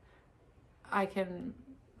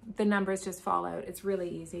 the numbers just fall out. It's really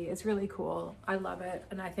easy. It's really cool. I love it.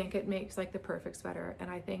 And I think it makes like the perfect sweater.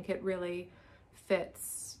 And I think it really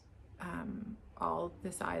fits all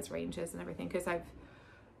the size ranges and everything, because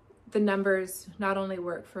the numbers not only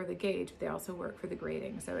work for the gauge, but they also work for the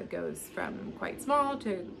grading. So it goes from quite small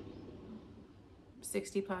to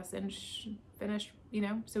 60 plus inch finish, you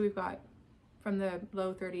know? So we've got from the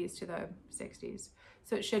low 30s to the 60s.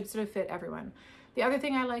 So it should sort of fit everyone. The other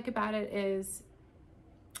thing I like about it is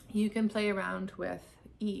you can play around with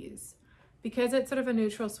ease. Because it's sort of a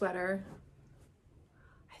neutral sweater,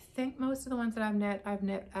 I think most of the ones that I've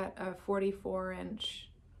knit at a 44-inch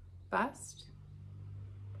bust.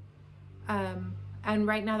 And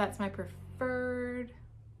right now that's my preferred.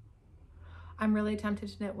 I'm really tempted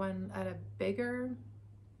to knit one at a bigger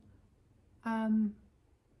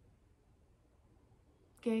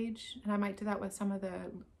gauge, and I might do that with some of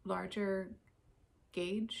the larger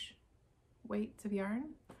gauge weights of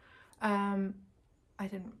yarn. I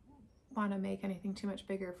didn't want to make anything too much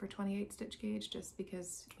bigger for 28 stitch gauge, just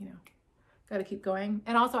because, you know, got to keep going.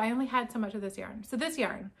 And also I only had so much of this yarn. So this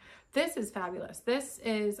yarn, this is fabulous.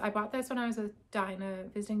 I bought this when I was with Dinah,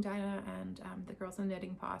 visiting Dinah and the girls in the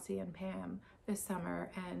Knitting Posse and Pam this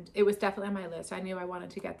summer. And it was definitely on my list. I knew I wanted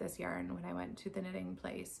to get this yarn when I went to the knitting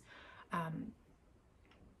place.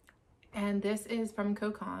 And this is from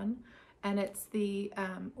Cocon, and it's the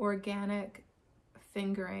organic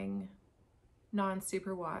fingering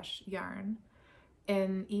non-superwash yarn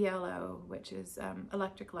in ELO, which is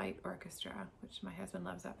Electric Light Orchestra, which my husband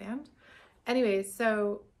loves that band. Anyways,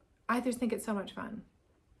 so I just think it's so much fun.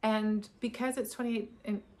 And because it's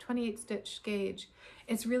 28 stitch gauge,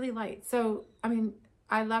 it's really light. So, I mean,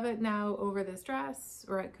 I love it now over this dress,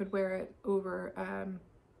 or I could wear it over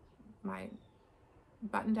my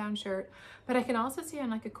button-down shirt, but I can also see on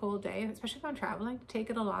like a cold day, especially if I'm traveling, take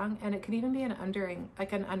it along, and it could even be an undering,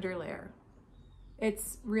 like an underlayer.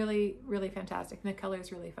 It's really, really fantastic, and the color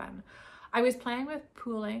is really fun. I was playing with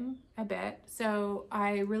pooling a bit, so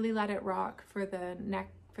I really let it rock for the neck,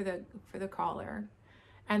 for the collar,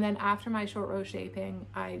 and then after my short row shaping,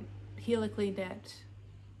 I helically knit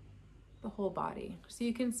the whole body. So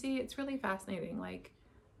you can see it's really fascinating. Like,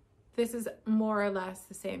 this is more or less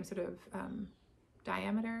the same sort of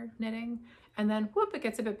diameter knitting, and then whoop, it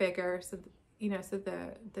gets a bit bigger, so you know, so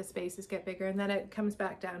the spaces get bigger, and then it comes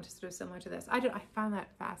back down to sort of similar to this. I found that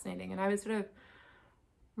fascinating, and I was sort of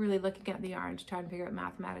really looking at the yarn to try and figure out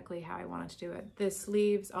mathematically how I wanted to do it. The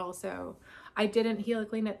sleeves also, I didn't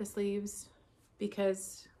helically knit the sleeves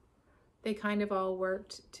because they kind of all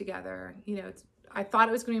worked together. You know, I thought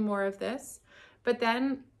it was going to be more of this, but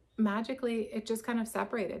then magically it just kind of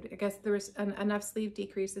separated. I guess there was enough sleeve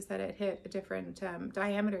decreases that it hit a different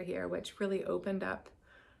diameter here, which really opened up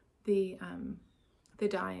the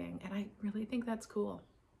dyeing, and I really think that's cool.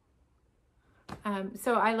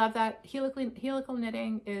 So I love that. Helical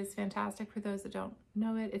knitting is fantastic for those that don't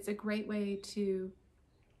know it. It's a great way to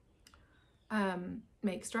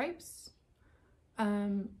make stripes,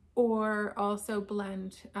 or also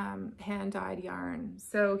blend hand-dyed yarn.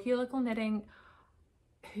 So helical knitting,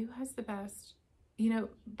 who has the best, you know,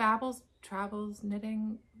 Babbles Travels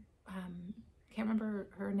Knitting, can't remember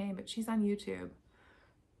her name, but she's on YouTube.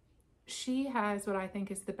 She has what I think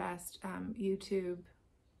is the best YouTube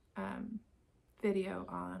video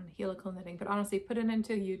on helical knitting, but honestly, put it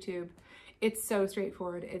into YouTube. It's so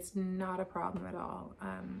straightforward. It's not a problem at all.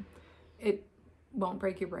 It won't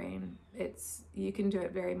break your brain. You can do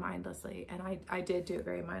it very mindlessly, and I did do it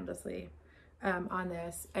very mindlessly. on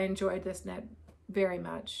this. I enjoyed this knit very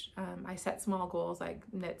much. I set small goals, like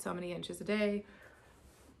knit so many inches a day.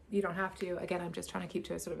 You don't have to. Again, I'm just trying to keep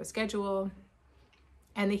to a sort of a schedule.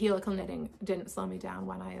 And the helical knitting didn't slow me down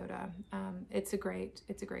one iota. It's a great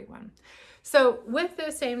one. So with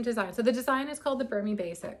the same design, so the design is called the Burmy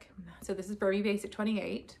Basic. So this is Burmy Basic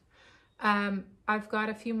 28. I've got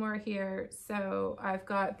a few more here. So I've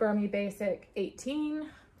got Burmy Basic 18,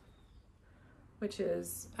 which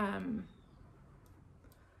is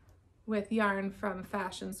with yarn from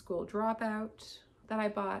Fashion School Dropout that I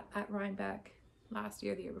bought at Rhinebeck last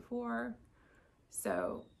year, the year before.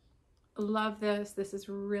 So love this. This is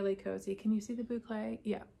really cozy. Can you see the boucle?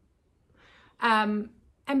 Yeah. And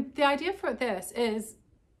the idea for this is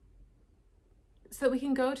so that we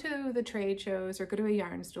can go to the trade shows or go to a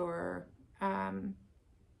yarn store and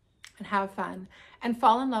have fun and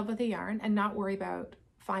fall in love with a yarn and not worry about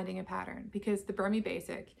finding a pattern, because the Burmy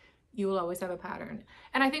Basic, you will always have a pattern.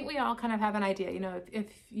 And I think we all kind of have an idea, you know, if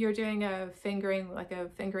you're doing a fingering, like a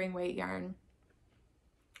fingering weight yarn,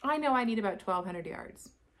 I know I need about 1,200 yards.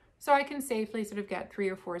 So I can safely sort of get 3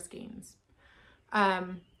 or 4 skeins.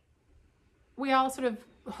 We all sort of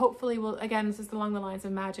hopefully will, again, this is along the lines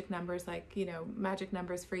of magic numbers, like, you know, magic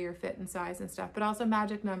numbers for your fit and size and stuff, but also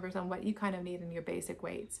magic numbers on what you kind of need in your basic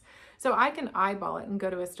weights. So I can eyeball it and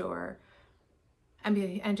go to a store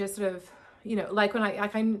and just sort of, you know, like when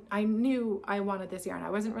I knew I wanted this yarn.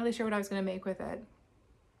 I wasn't really sure what I was going to make with it,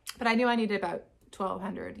 but I knew I needed about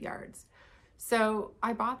 1,200 yards. So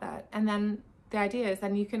I bought that. And then the idea is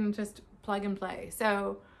then you can just plug and play.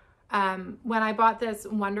 So when I bought this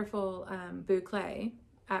wonderful boucle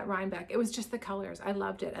at Rhinebeck, it was just the colors. I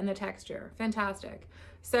loved it. And the texture, fantastic.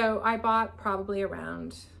 So I bought probably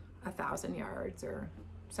around 1,000 yards or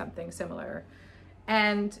something similar.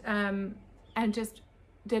 And just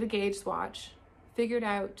did a gauge swatch, figured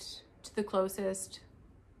out to the closest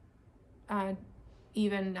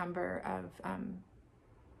even number of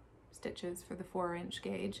stitches for the 4-inch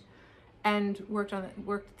gauge, and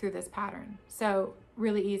worked through this pattern. So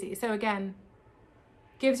really easy. So again,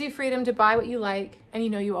 gives you freedom to buy what you like, and you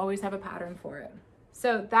know you always have a pattern for it.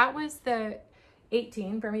 So that was the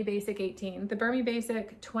 18, Burmy Basic 18. The Burmy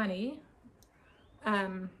Basic 20,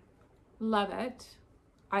 love it.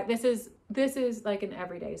 This is like an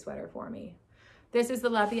everyday sweater for me. This is the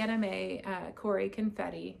Lotven Corey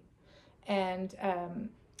Confetti, and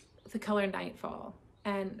the color Nightfall.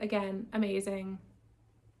 And again, amazing.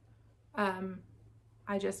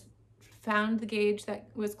 I just found the gauge that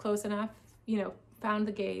was close enough, you know, found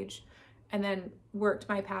the gauge, and then worked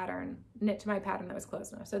my pattern, knit to my pattern that was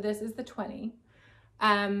close enough. So this is the 20.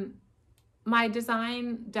 My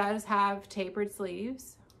design does have tapered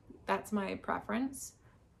sleeves. That's my preference,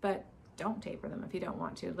 but don't taper them if you don't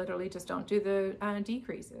want to. Literally just don't do the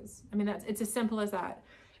decreases. I mean, it's as simple as that.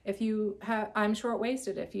 If you have, I'm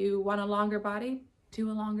short-waisted. If you want a longer body, do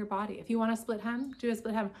a longer body. If you want a split hem, do a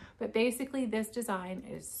split hem. But basically this design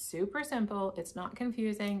is super simple. It's not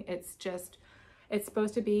confusing. It's just, it's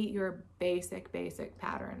supposed to be your basic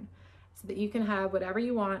pattern so that you can have whatever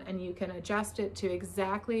you want and you can adjust it to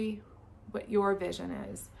exactly what your vision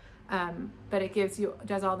is. But it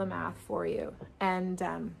does all the math for you. And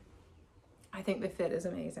I think the fit is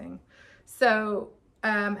amazing. So,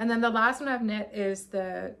 and then the last one I've knit is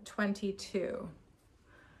the 22.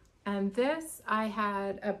 And this, I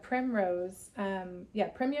had a Primrose,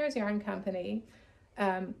 Primrose Yarn Company,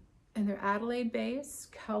 and their Adelaide base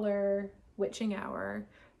color Witching Hour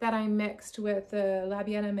that I mixed with the La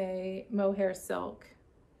Bien-Aimée Mohair Silk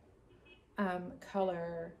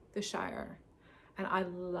color, the Shire. And I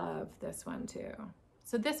love this one too.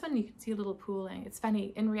 So this one you can see a little pooling. It's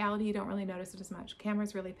funny, in reality you don't really notice it as much.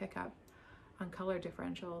 Cameras really pick up on color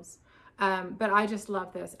differentials. But I just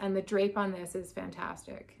love this, and the drape on this is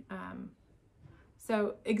fantastic.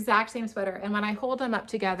 So exact same sweater, and when I hold them up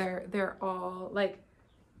together, they're all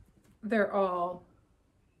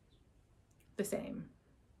the same.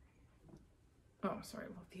 Oh, sorry,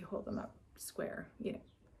 well, if you hold them up square, you know.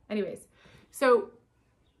 Anyways, so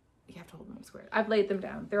you have to hold them up square. I've laid them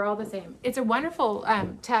down. They're all the same. It's a wonderful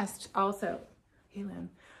test also. Hey, Lynn.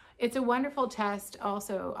 It's a wonderful test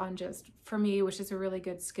also on just, for me, which is a really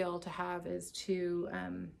good skill to have, is to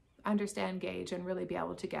understand gauge and really be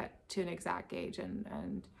able to get to an exact gauge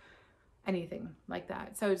and anything like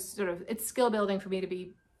that. So it's sort of, it's skill building for me to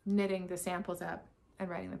be knitting the samples up and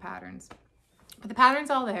writing the patterns. But the pattern's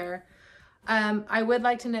all there. I would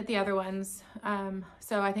like to knit the other ones.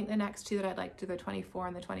 So I think the next two that I'd like to do the 24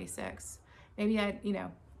 and the 26. Maybe I'd, you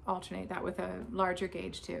know, alternate that with a larger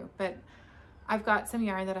gauge too. But I've got some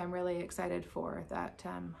yarn that I'm really excited for that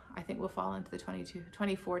I think will fall into the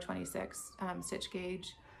 24, 26 stitch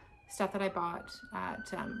gauge stuff that I bought at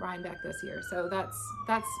Rhinebeck this year. So that's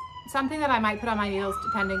something that I might put on my needles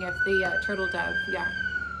depending if the turtle dove yarn,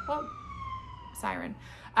 oh, siren,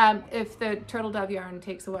 if the turtle dove yarn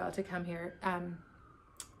takes a while to come here.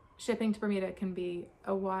 Shipping to Bermuda can be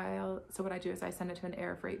a while. So what I do is I send it to an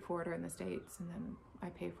air freight forwarder in the States, and then I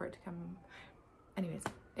pay for it to come. Anyways,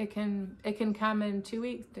 it can come in 2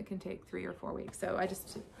 weeks. It can take 3 or 4 weeks. So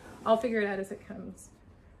I'll figure it out as it comes.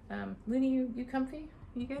 Looney, you comfy?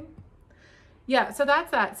 You good? Yeah, so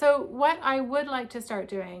that's that. So what I would like to start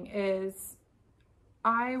doing is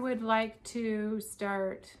I would like to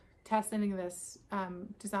start testing this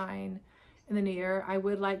design in the new year. I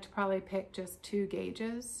would like to probably pick just 2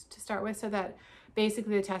 gauges to start with, so that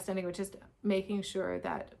basically the test ending was just making sure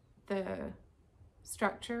that the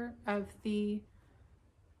structure of the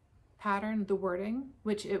pattern, the wording,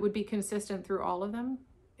 which it would be consistent through all of them,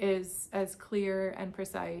 is as clear and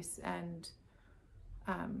precise and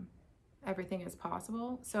everything as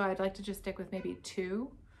possible. So I'd like to just stick with maybe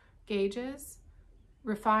 2 gauges,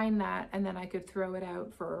 refine that, and then I could throw it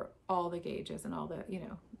out for all the gauges and all the, you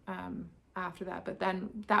know, after that. But then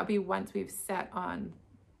that would be once we've set on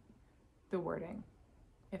the wording,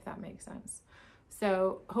 if that makes sense.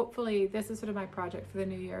 So hopefully this is sort of my project for the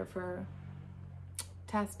new year for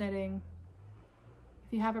test knitting.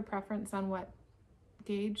 If you have a preference on what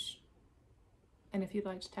gauge, and if you'd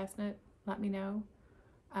like to test knit, let me know.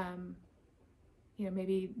 You know,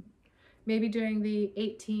 maybe doing the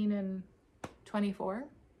 18 and 24,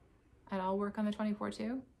 and I'll work on the 24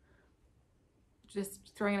 too.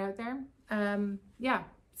 Just throwing it out there. Yeah,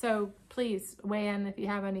 so please weigh in if you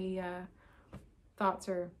have any thoughts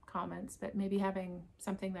or comments, but maybe having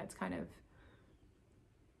something that's kind of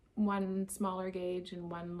 1 smaller gauge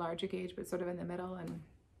and 1 larger gauge, but sort of in the middle. And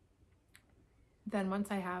then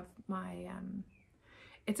once I have my,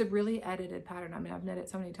 it's a really edited pattern. I mean, I've knit it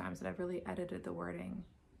so many times that I've really edited the wording.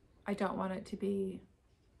 I don't want it to be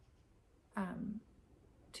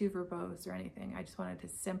too verbose or anything. I just want it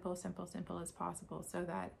as simple as possible, so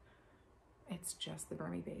that it's just the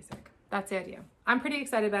Burmy basic. That's the idea. I'm pretty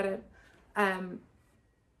excited about it.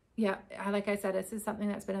 Yeah, like I said, this is something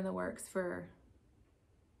that's been in the works for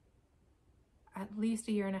at least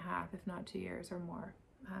 1.5 years, if not 2 years or more.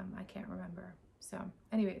 I can't remember. So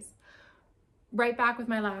anyways, right back with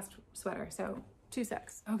my last sweater. So 2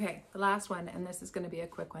 secs. Okay, the last one, and this is going to be a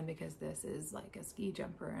quick one because this is like a ski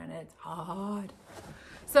jumper and it's hot.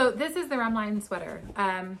 So this is the Rhumb Line Sweater.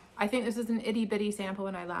 I think this is an itty bitty sample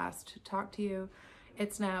when I last talked to you.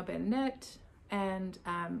 It's now been knit, and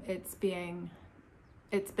it's been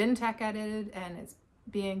tech edited, and it's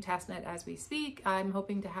being test knit as we speak. I'm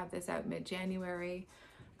hoping to have this out mid-January.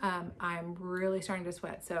 I'm really starting to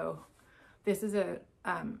sweat, so this is a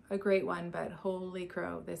great one, but holy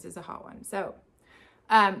crow, this is a hot one. So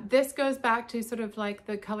this goes back to sort of like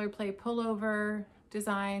the color play pullover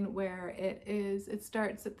design, where it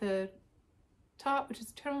starts at the top, which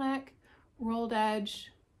is turtleneck, rolled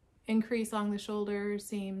edge, increase along the shoulder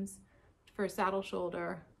seams for saddle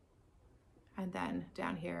shoulder, and then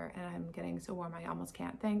down here, and I'm getting so warm I almost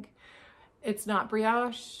can't think. It's not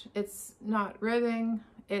brioche, it's not ribbing,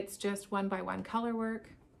 it's just 1x1 color work,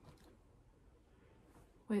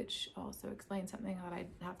 which also explains something that I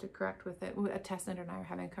have to correct with it. A test knitter and I were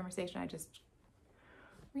having a conversation, I just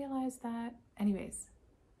realized that. Anyways,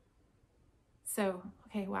 so,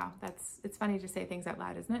 okay, wow, it's funny to say things out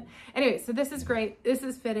loud, isn't it? Anyway, so this is great. This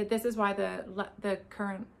is fitted. This is why the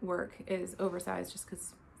current work is oversized, just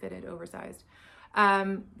because fitted, oversized.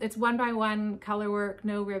 It's 1x1 color work,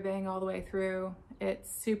 no ribbing all the way through. It's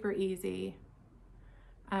super easy.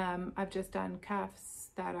 I've just done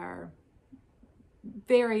cuffs that are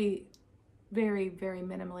very, very, very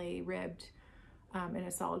minimally ribbed in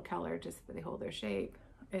a solid color, just so they hold their shape.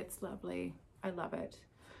 It's lovely. I love it.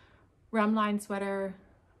 Rhumb Line Sweater.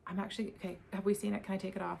 I'm actually, okay, have we seen it? Can I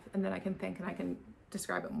take it off? And then I can think and I can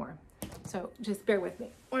describe it more. So just bear with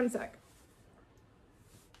me. 1 sec.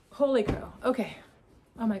 Holy crow. Okay.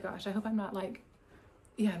 Oh my gosh. I hope I'm not like,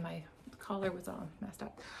 yeah, my collar was all messed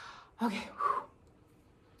up. Okay.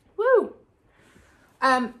 Woo.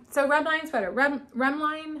 So Rhumb Line Sweater. Rhumb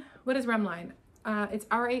Line, what is Rhumb Line? It's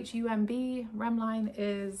R-H-U-M-B. Rhumb Line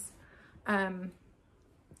is,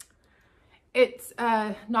 it's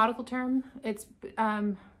a nautical term. It's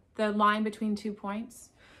the line between 2 points.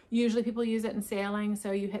 Usually people use it in sailing.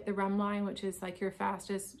 So you hit the rhumb line, which is like your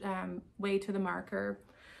fastest way to the marker.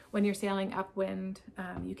 When you're sailing upwind,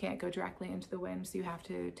 you can't go directly into the wind. So you have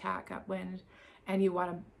to tack upwind, and you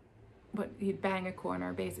want to what you bang a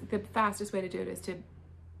corner. Basically, the fastest way to do it is to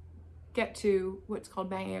get to what's called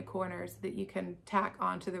banging a corner, so that you can tack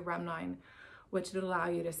onto the Rhumb line, which would allow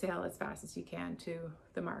you to sail as fast as you can to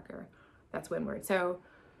the marker. That's windward. So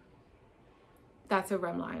that's a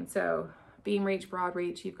Rhumb line. So beam reach, broad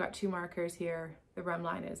reach, you've got 2 markers here. The Rhumb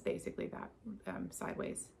line is basically that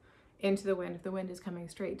sideways into the wind. If the wind is coming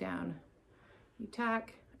straight down, you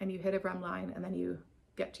tack and you hit a Rhumb line, and then you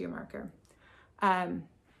get to your marker.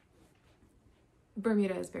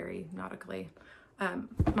 Bermuda is very nautically.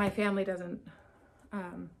 My family doesn't.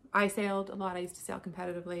 I sailed a lot. I used to sail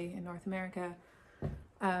competitively in North America.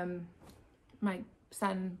 My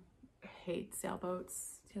son hates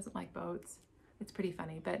sailboats. He doesn't like boats. It's pretty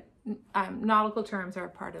funny, but nautical terms are a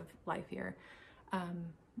part of life here.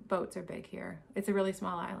 Boats are big here. It's a really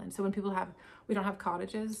small island. So when people we don't have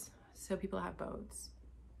cottages, so people have boats.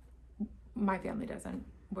 My family doesn't.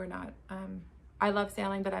 We're not. I love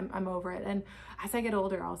sailing, but I'm over it. And as I get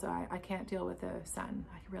older also, I can't deal with the sun.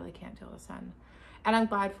 I really can't deal with the sun. And I'm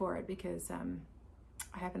glad for it, because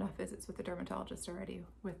I have enough visits with the dermatologist already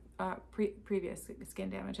with previous skin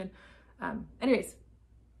damage. And anyways,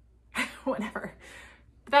 whatever.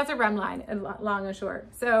 But that's a Rhumb line, long and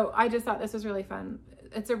short. So I just thought this was really fun.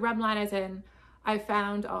 It's a Rhumb line as in, I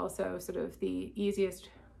found also sort of the easiest,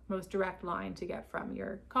 most direct line to get from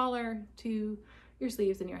your collar to your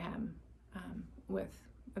sleeves and your hem, with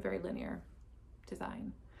a very linear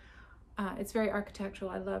design. It's very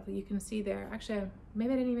architectural. I love, you can see there, actually,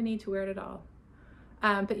 maybe I didn't even need to wear it at all.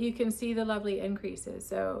 But you can see the lovely increases.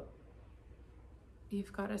 So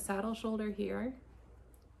you've got a saddle shoulder here,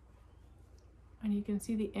 and you can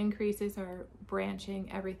see the increases are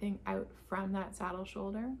branching everything out from that saddle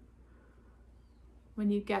shoulder. When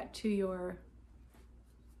you get to your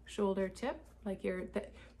shoulder tip, like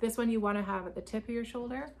this one you want to have at the tip of your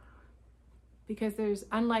shoulder, because there's,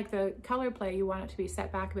 unlike the color play, you want it to be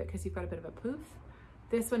set back a bit because you've got a bit of a poof.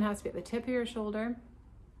 This one has to be at the tip of your shoulder,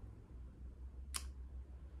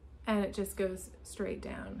 and it just goes straight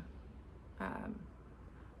down.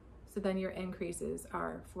 So then your increases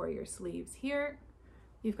are for your sleeves here.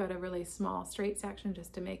 You've got a really small straight section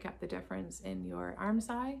just to make up the difference in your arm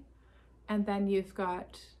side. And then you've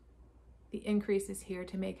got the increases here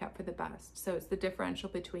to make up for the bust. So it's the differential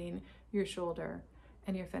between your shoulder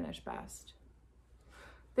and your finished bust.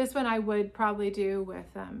 This one I would probably do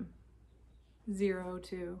with 0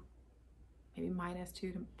 to maybe -2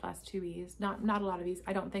 to +2 ease. Not a lot of ease.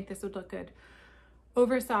 I don't think this would look good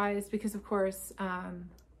oversized, because of course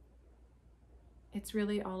it's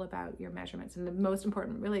really all about your measurements. And the most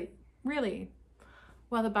important, really,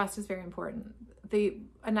 well, the bust is very important.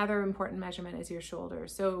 Another important measurement is your shoulder.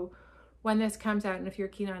 So when this comes out, and if you're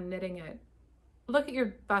keen on knitting it, look at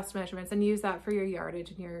your bust measurements and use that for your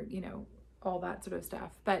yardage and your, all that sort of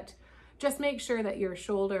stuff. But just make sure that your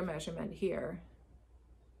shoulder measurement here,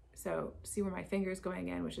 so see where my finger's going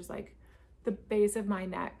in, which is like the base of my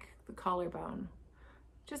neck, the collarbone,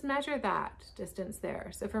 just measure that distance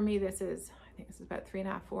there. So for me, I think this is about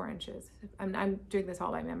 3.5, 4 inches. I'm doing this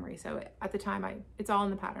all by memory. So at the time, it's all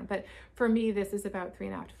in the pattern, but for me, this is about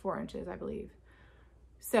 3.5 to 4 inches, I believe.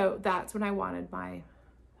 So that's when I wanted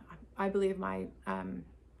I believe my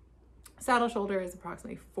saddle shoulder is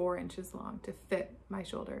approximately 4 inches long to fit my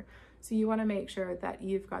shoulder. So you want to make sure that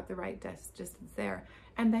you've got the right distance there.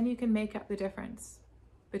 And then you can make up the difference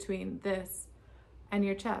between this and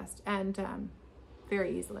your chest, and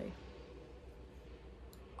very easily.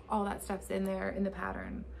 All that stuff's in there in the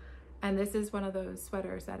pattern. And this is one of those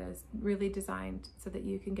sweaters that is really designed so that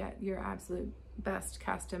you can get your absolute best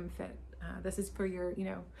custom fit. This is for your,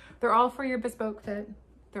 they're all for your bespoke fit.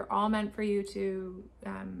 They're all meant for you to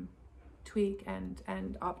tweak and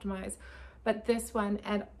optimize. But this one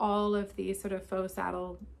and all of these sort of faux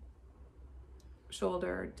saddle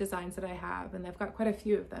shoulder designs that I have, and I've got quite a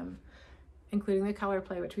few of them, including the color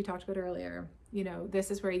play, which we talked about earlier,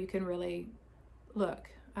 this is where you can really look.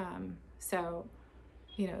 So,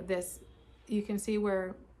 this, you can see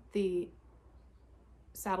where the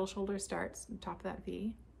saddle shoulder starts, on top of that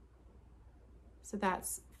V. So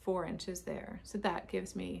that's 4 inches there. So that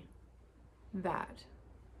gives me that,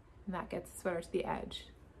 and that gets the sweater to the edge.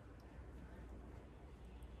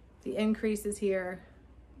 The increases here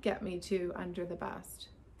get me to under the bust.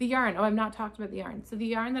 The yarn, I've not talked about the yarn. So the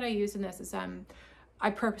yarn that I use in this is, I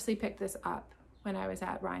purposely picked this up when I was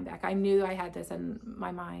at Rhinebeck. I knew I had this in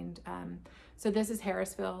my mind. So this is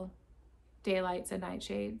Harrisville Daylights and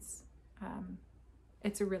Nightshades.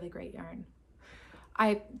 It's a really great yarn.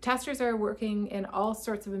 Testers are working in all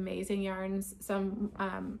sorts of amazing yarns. Some,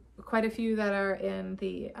 quite a few that are in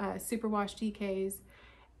the superwash DKs,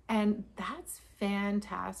 And that's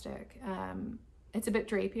fantastic. It's a bit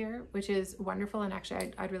drapier, which is wonderful. And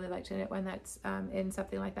actually, I'd really like to knit one that's in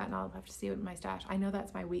something like that. And I'll have to see it in my stash. I know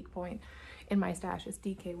that's my weak point in my stash is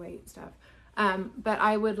DK weight stuff. But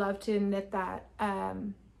I would love to knit that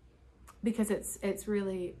because it's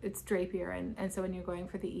drapier. And so when you're going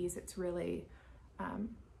for the ease, it's really,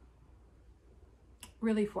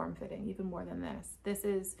 really form-fitting, even more than this. This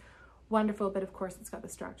is wonderful, but of course it's got the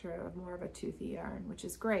structure of more of a toothy yarn, which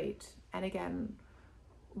is great. And again,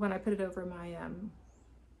 when I put it over my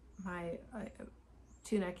my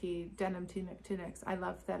tunicky denim tunics, I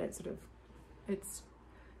love that it's sort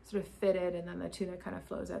of fitted, and then the tunic kind of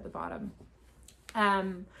flows out the bottom.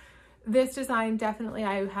 This design, definitely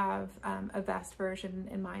I have a vest version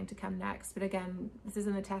in mind to come next, but again, this is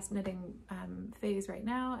in the test knitting phase right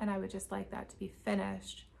now, and I would just like that to be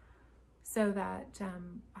finished so that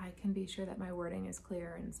I can be sure that my wording is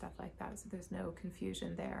clear and stuff like that, so there's no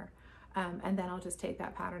confusion there. And then I'll just take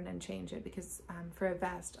that pattern and change it, because for a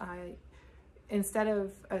vest, instead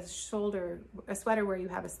of a sweater where you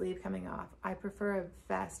have a sleeve coming off, I prefer a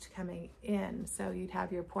vest coming in. So you'd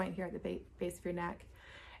have your point here at the base of your neck,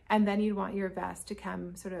 and then you'd want your vest to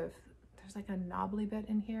come sort of, there's like a knobbly bit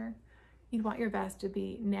in here. You'd want your vest to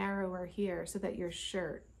be narrower here so that your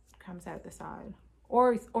shirt comes out the side,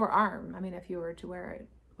 or arm. I mean, if you were to wear it,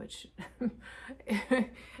 which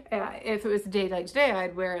if it was a day like today,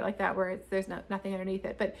 I'd wear it like that, where there's nothing underneath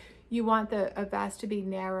it. But you want a vest to be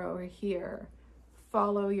narrower here,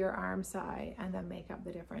 follow your arm side, and then make up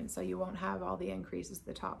the difference. So you won't have all the increases at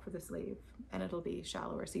the top for the sleeve, and it'll be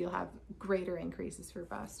shallower. So you'll have greater increases for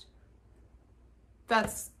bust.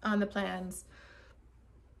 That's on the plans.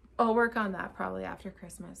 I'll work on that probably after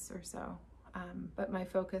Christmas or so. But my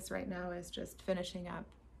focus right now is just finishing up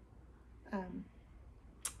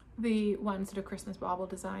the one sort of Christmas bauble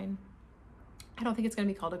design. I don't think it's going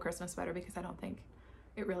to be called a Christmas sweater, because I don't think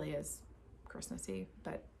it really is Christmassy,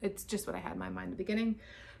 but it's just what I had in my mind at the beginning.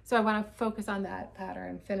 So I want to focus on that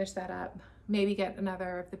pattern, finish that up, maybe get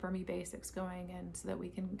another of the Burmese basics going, and so that we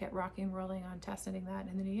can get rocking and rolling on test knitting that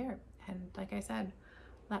in the new year. And like I said,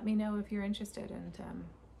 let me know if you're interested. And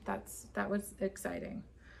that was exciting.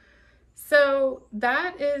 So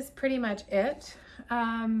that is pretty much it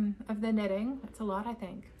of the knitting. It's a lot, I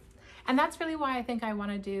think. And that's really why I think I want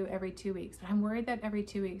to do every 2 weeks. But I'm worried that every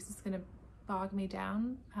 2 weeks is going to bog me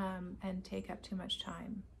down and take up too much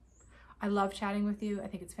time. I love chatting with you. I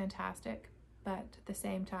think it's fantastic. But at the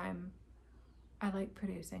same time, I like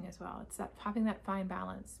producing as well. It's that having that fine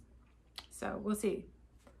balance. So we'll see.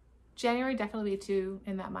 January definitely 2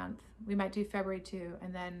 in that month. We might do February 2,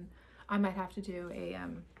 and then I might have to do a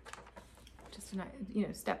just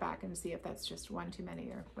step back and see if that's just one too many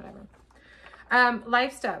or whatever.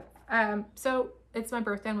 Life stuff. So it's my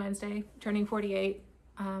birthday on Wednesday, turning 48.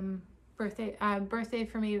 Birthday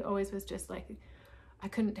for me always was just like, I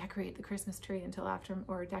couldn't decorate the Christmas tree until after,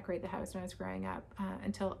 or decorate the house when I was growing up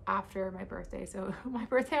until after my birthday. So my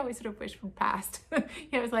birthday I always sort of wished from past.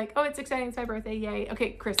 It was like, oh, it's exciting, it's my birthday, yay.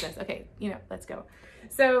 Okay, Christmas, okay, let's go.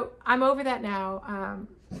 So I'm over that now.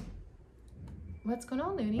 What's going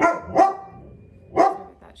on, Looney?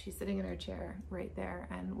 She's sitting in her chair right there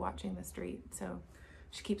and watching the street. So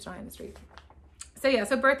she keeps an eye on the street. So yeah,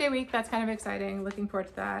 so birthday week, that's kind of exciting. Looking forward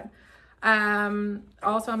to that.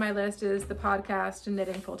 Also on my list is the podcast and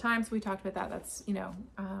knitting full time. So we talked about that. That's,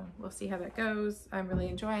 we'll see how that goes. I'm really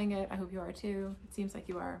enjoying it. I hope you are too. It seems like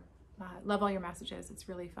you are. Love all your messages. It's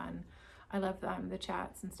really fun. I love the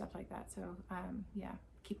chats and stuff like that. So yeah,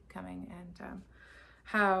 keep coming. And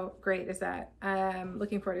how great is that?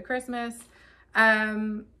 Looking forward to Christmas.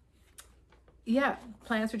 Yeah,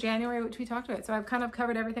 plans for January, which we talked about. So I've kind of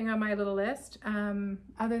covered everything on my little list,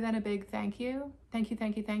 other than a big thank you.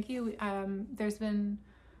 There's been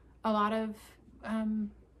a lot of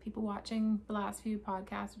people watching the last few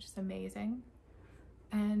podcasts, which is amazing.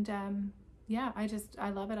 And yeah, I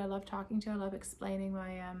love it. I love talking to you. I love explaining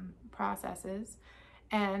my processes.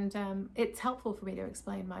 And it's helpful for me to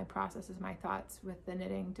explain my processes, my thoughts with the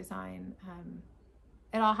knitting design.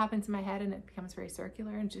 It all happens in my head and it becomes very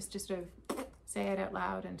circular, and just sort of say it out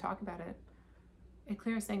loud and talk about it. It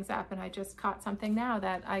clears things up, and I just caught something now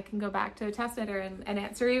that I can go back to a test knitter and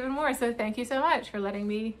answer even more. So thank you so much for letting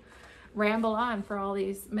me ramble on for all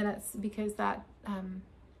these minutes, because that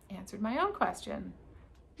answered my own question.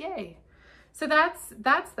 Yay. So that's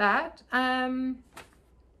that.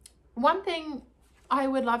 One thing I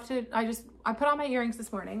would love to, I put on my earrings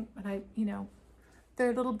this morning, and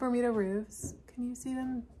they're little Bermuda roofs. Can you see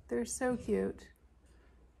them? They're so cute.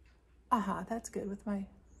 That's good with my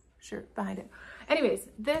shirt behind it. Anyways,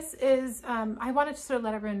 this is, I wanted to sort of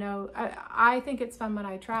let everyone know, I think it's fun when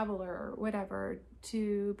I travel or whatever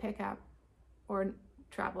to pick up, or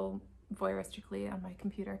travel voyeuristically on my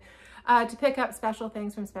computer, to pick up special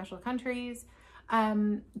things from special countries.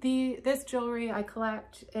 This jewelry I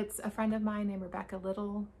collect, it's a friend of mine named Rebecca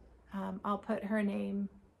Little. I'll put her name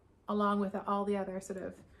along with all the other sort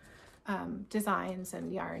of designs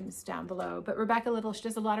and yarns down below. But Rebecca Little, she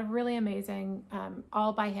does a lot of really amazing,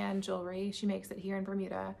 all by hand jewelry. She makes it here in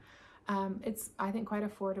Bermuda. It's, I think, quite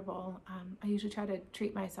affordable. I usually try to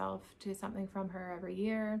treat myself to something from her every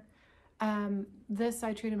year. This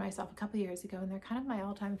I treated myself a couple years ago, and they're kind of my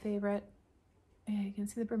all-time favorite. Yeah, you can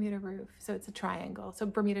see the Bermuda roof. So it's a triangle. So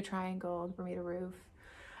Bermuda triangle, Bermuda roof.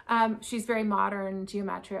 She's very modern,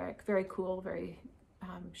 geometric, very cool, very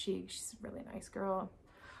chic. She's a really nice girl.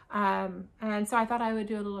 And so I thought I would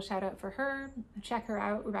do a little shout out for her. Check her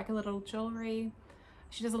out, Rebecca Little Jewelry.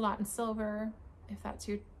 She does a lot in silver, if that's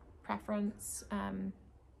your preference. I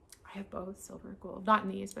have both silver, gold, not in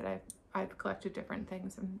these, but I've collected different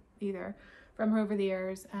things from her over the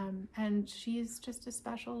years. And she's just a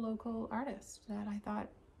special local artist that I thought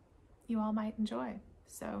you all might enjoy.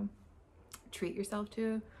 So treat yourself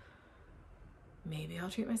to, maybe I'll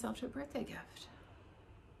treat myself to a birthday gift.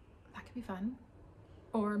 That could be fun.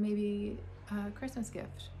 Or maybe a Christmas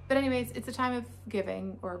gift. But anyways, it's a time of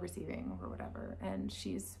giving or receiving or whatever. And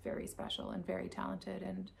she's very special and very talented.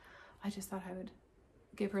 And I just thought I would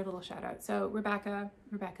give her a little shout out. So Rebecca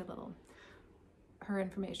Little, her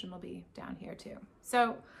information will be down here too.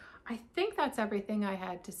 So I think that's everything I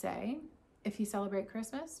had to say. If you celebrate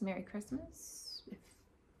Christmas, Merry Christmas. If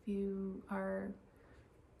you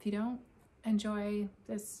don't, enjoy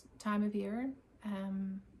this time of year.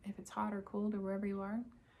 If it's hot or cold or wherever you are,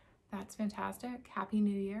 that's fantastic. Happy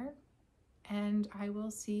New Year. And I will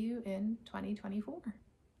see you in 2024.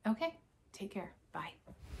 Okay, take care. Bye.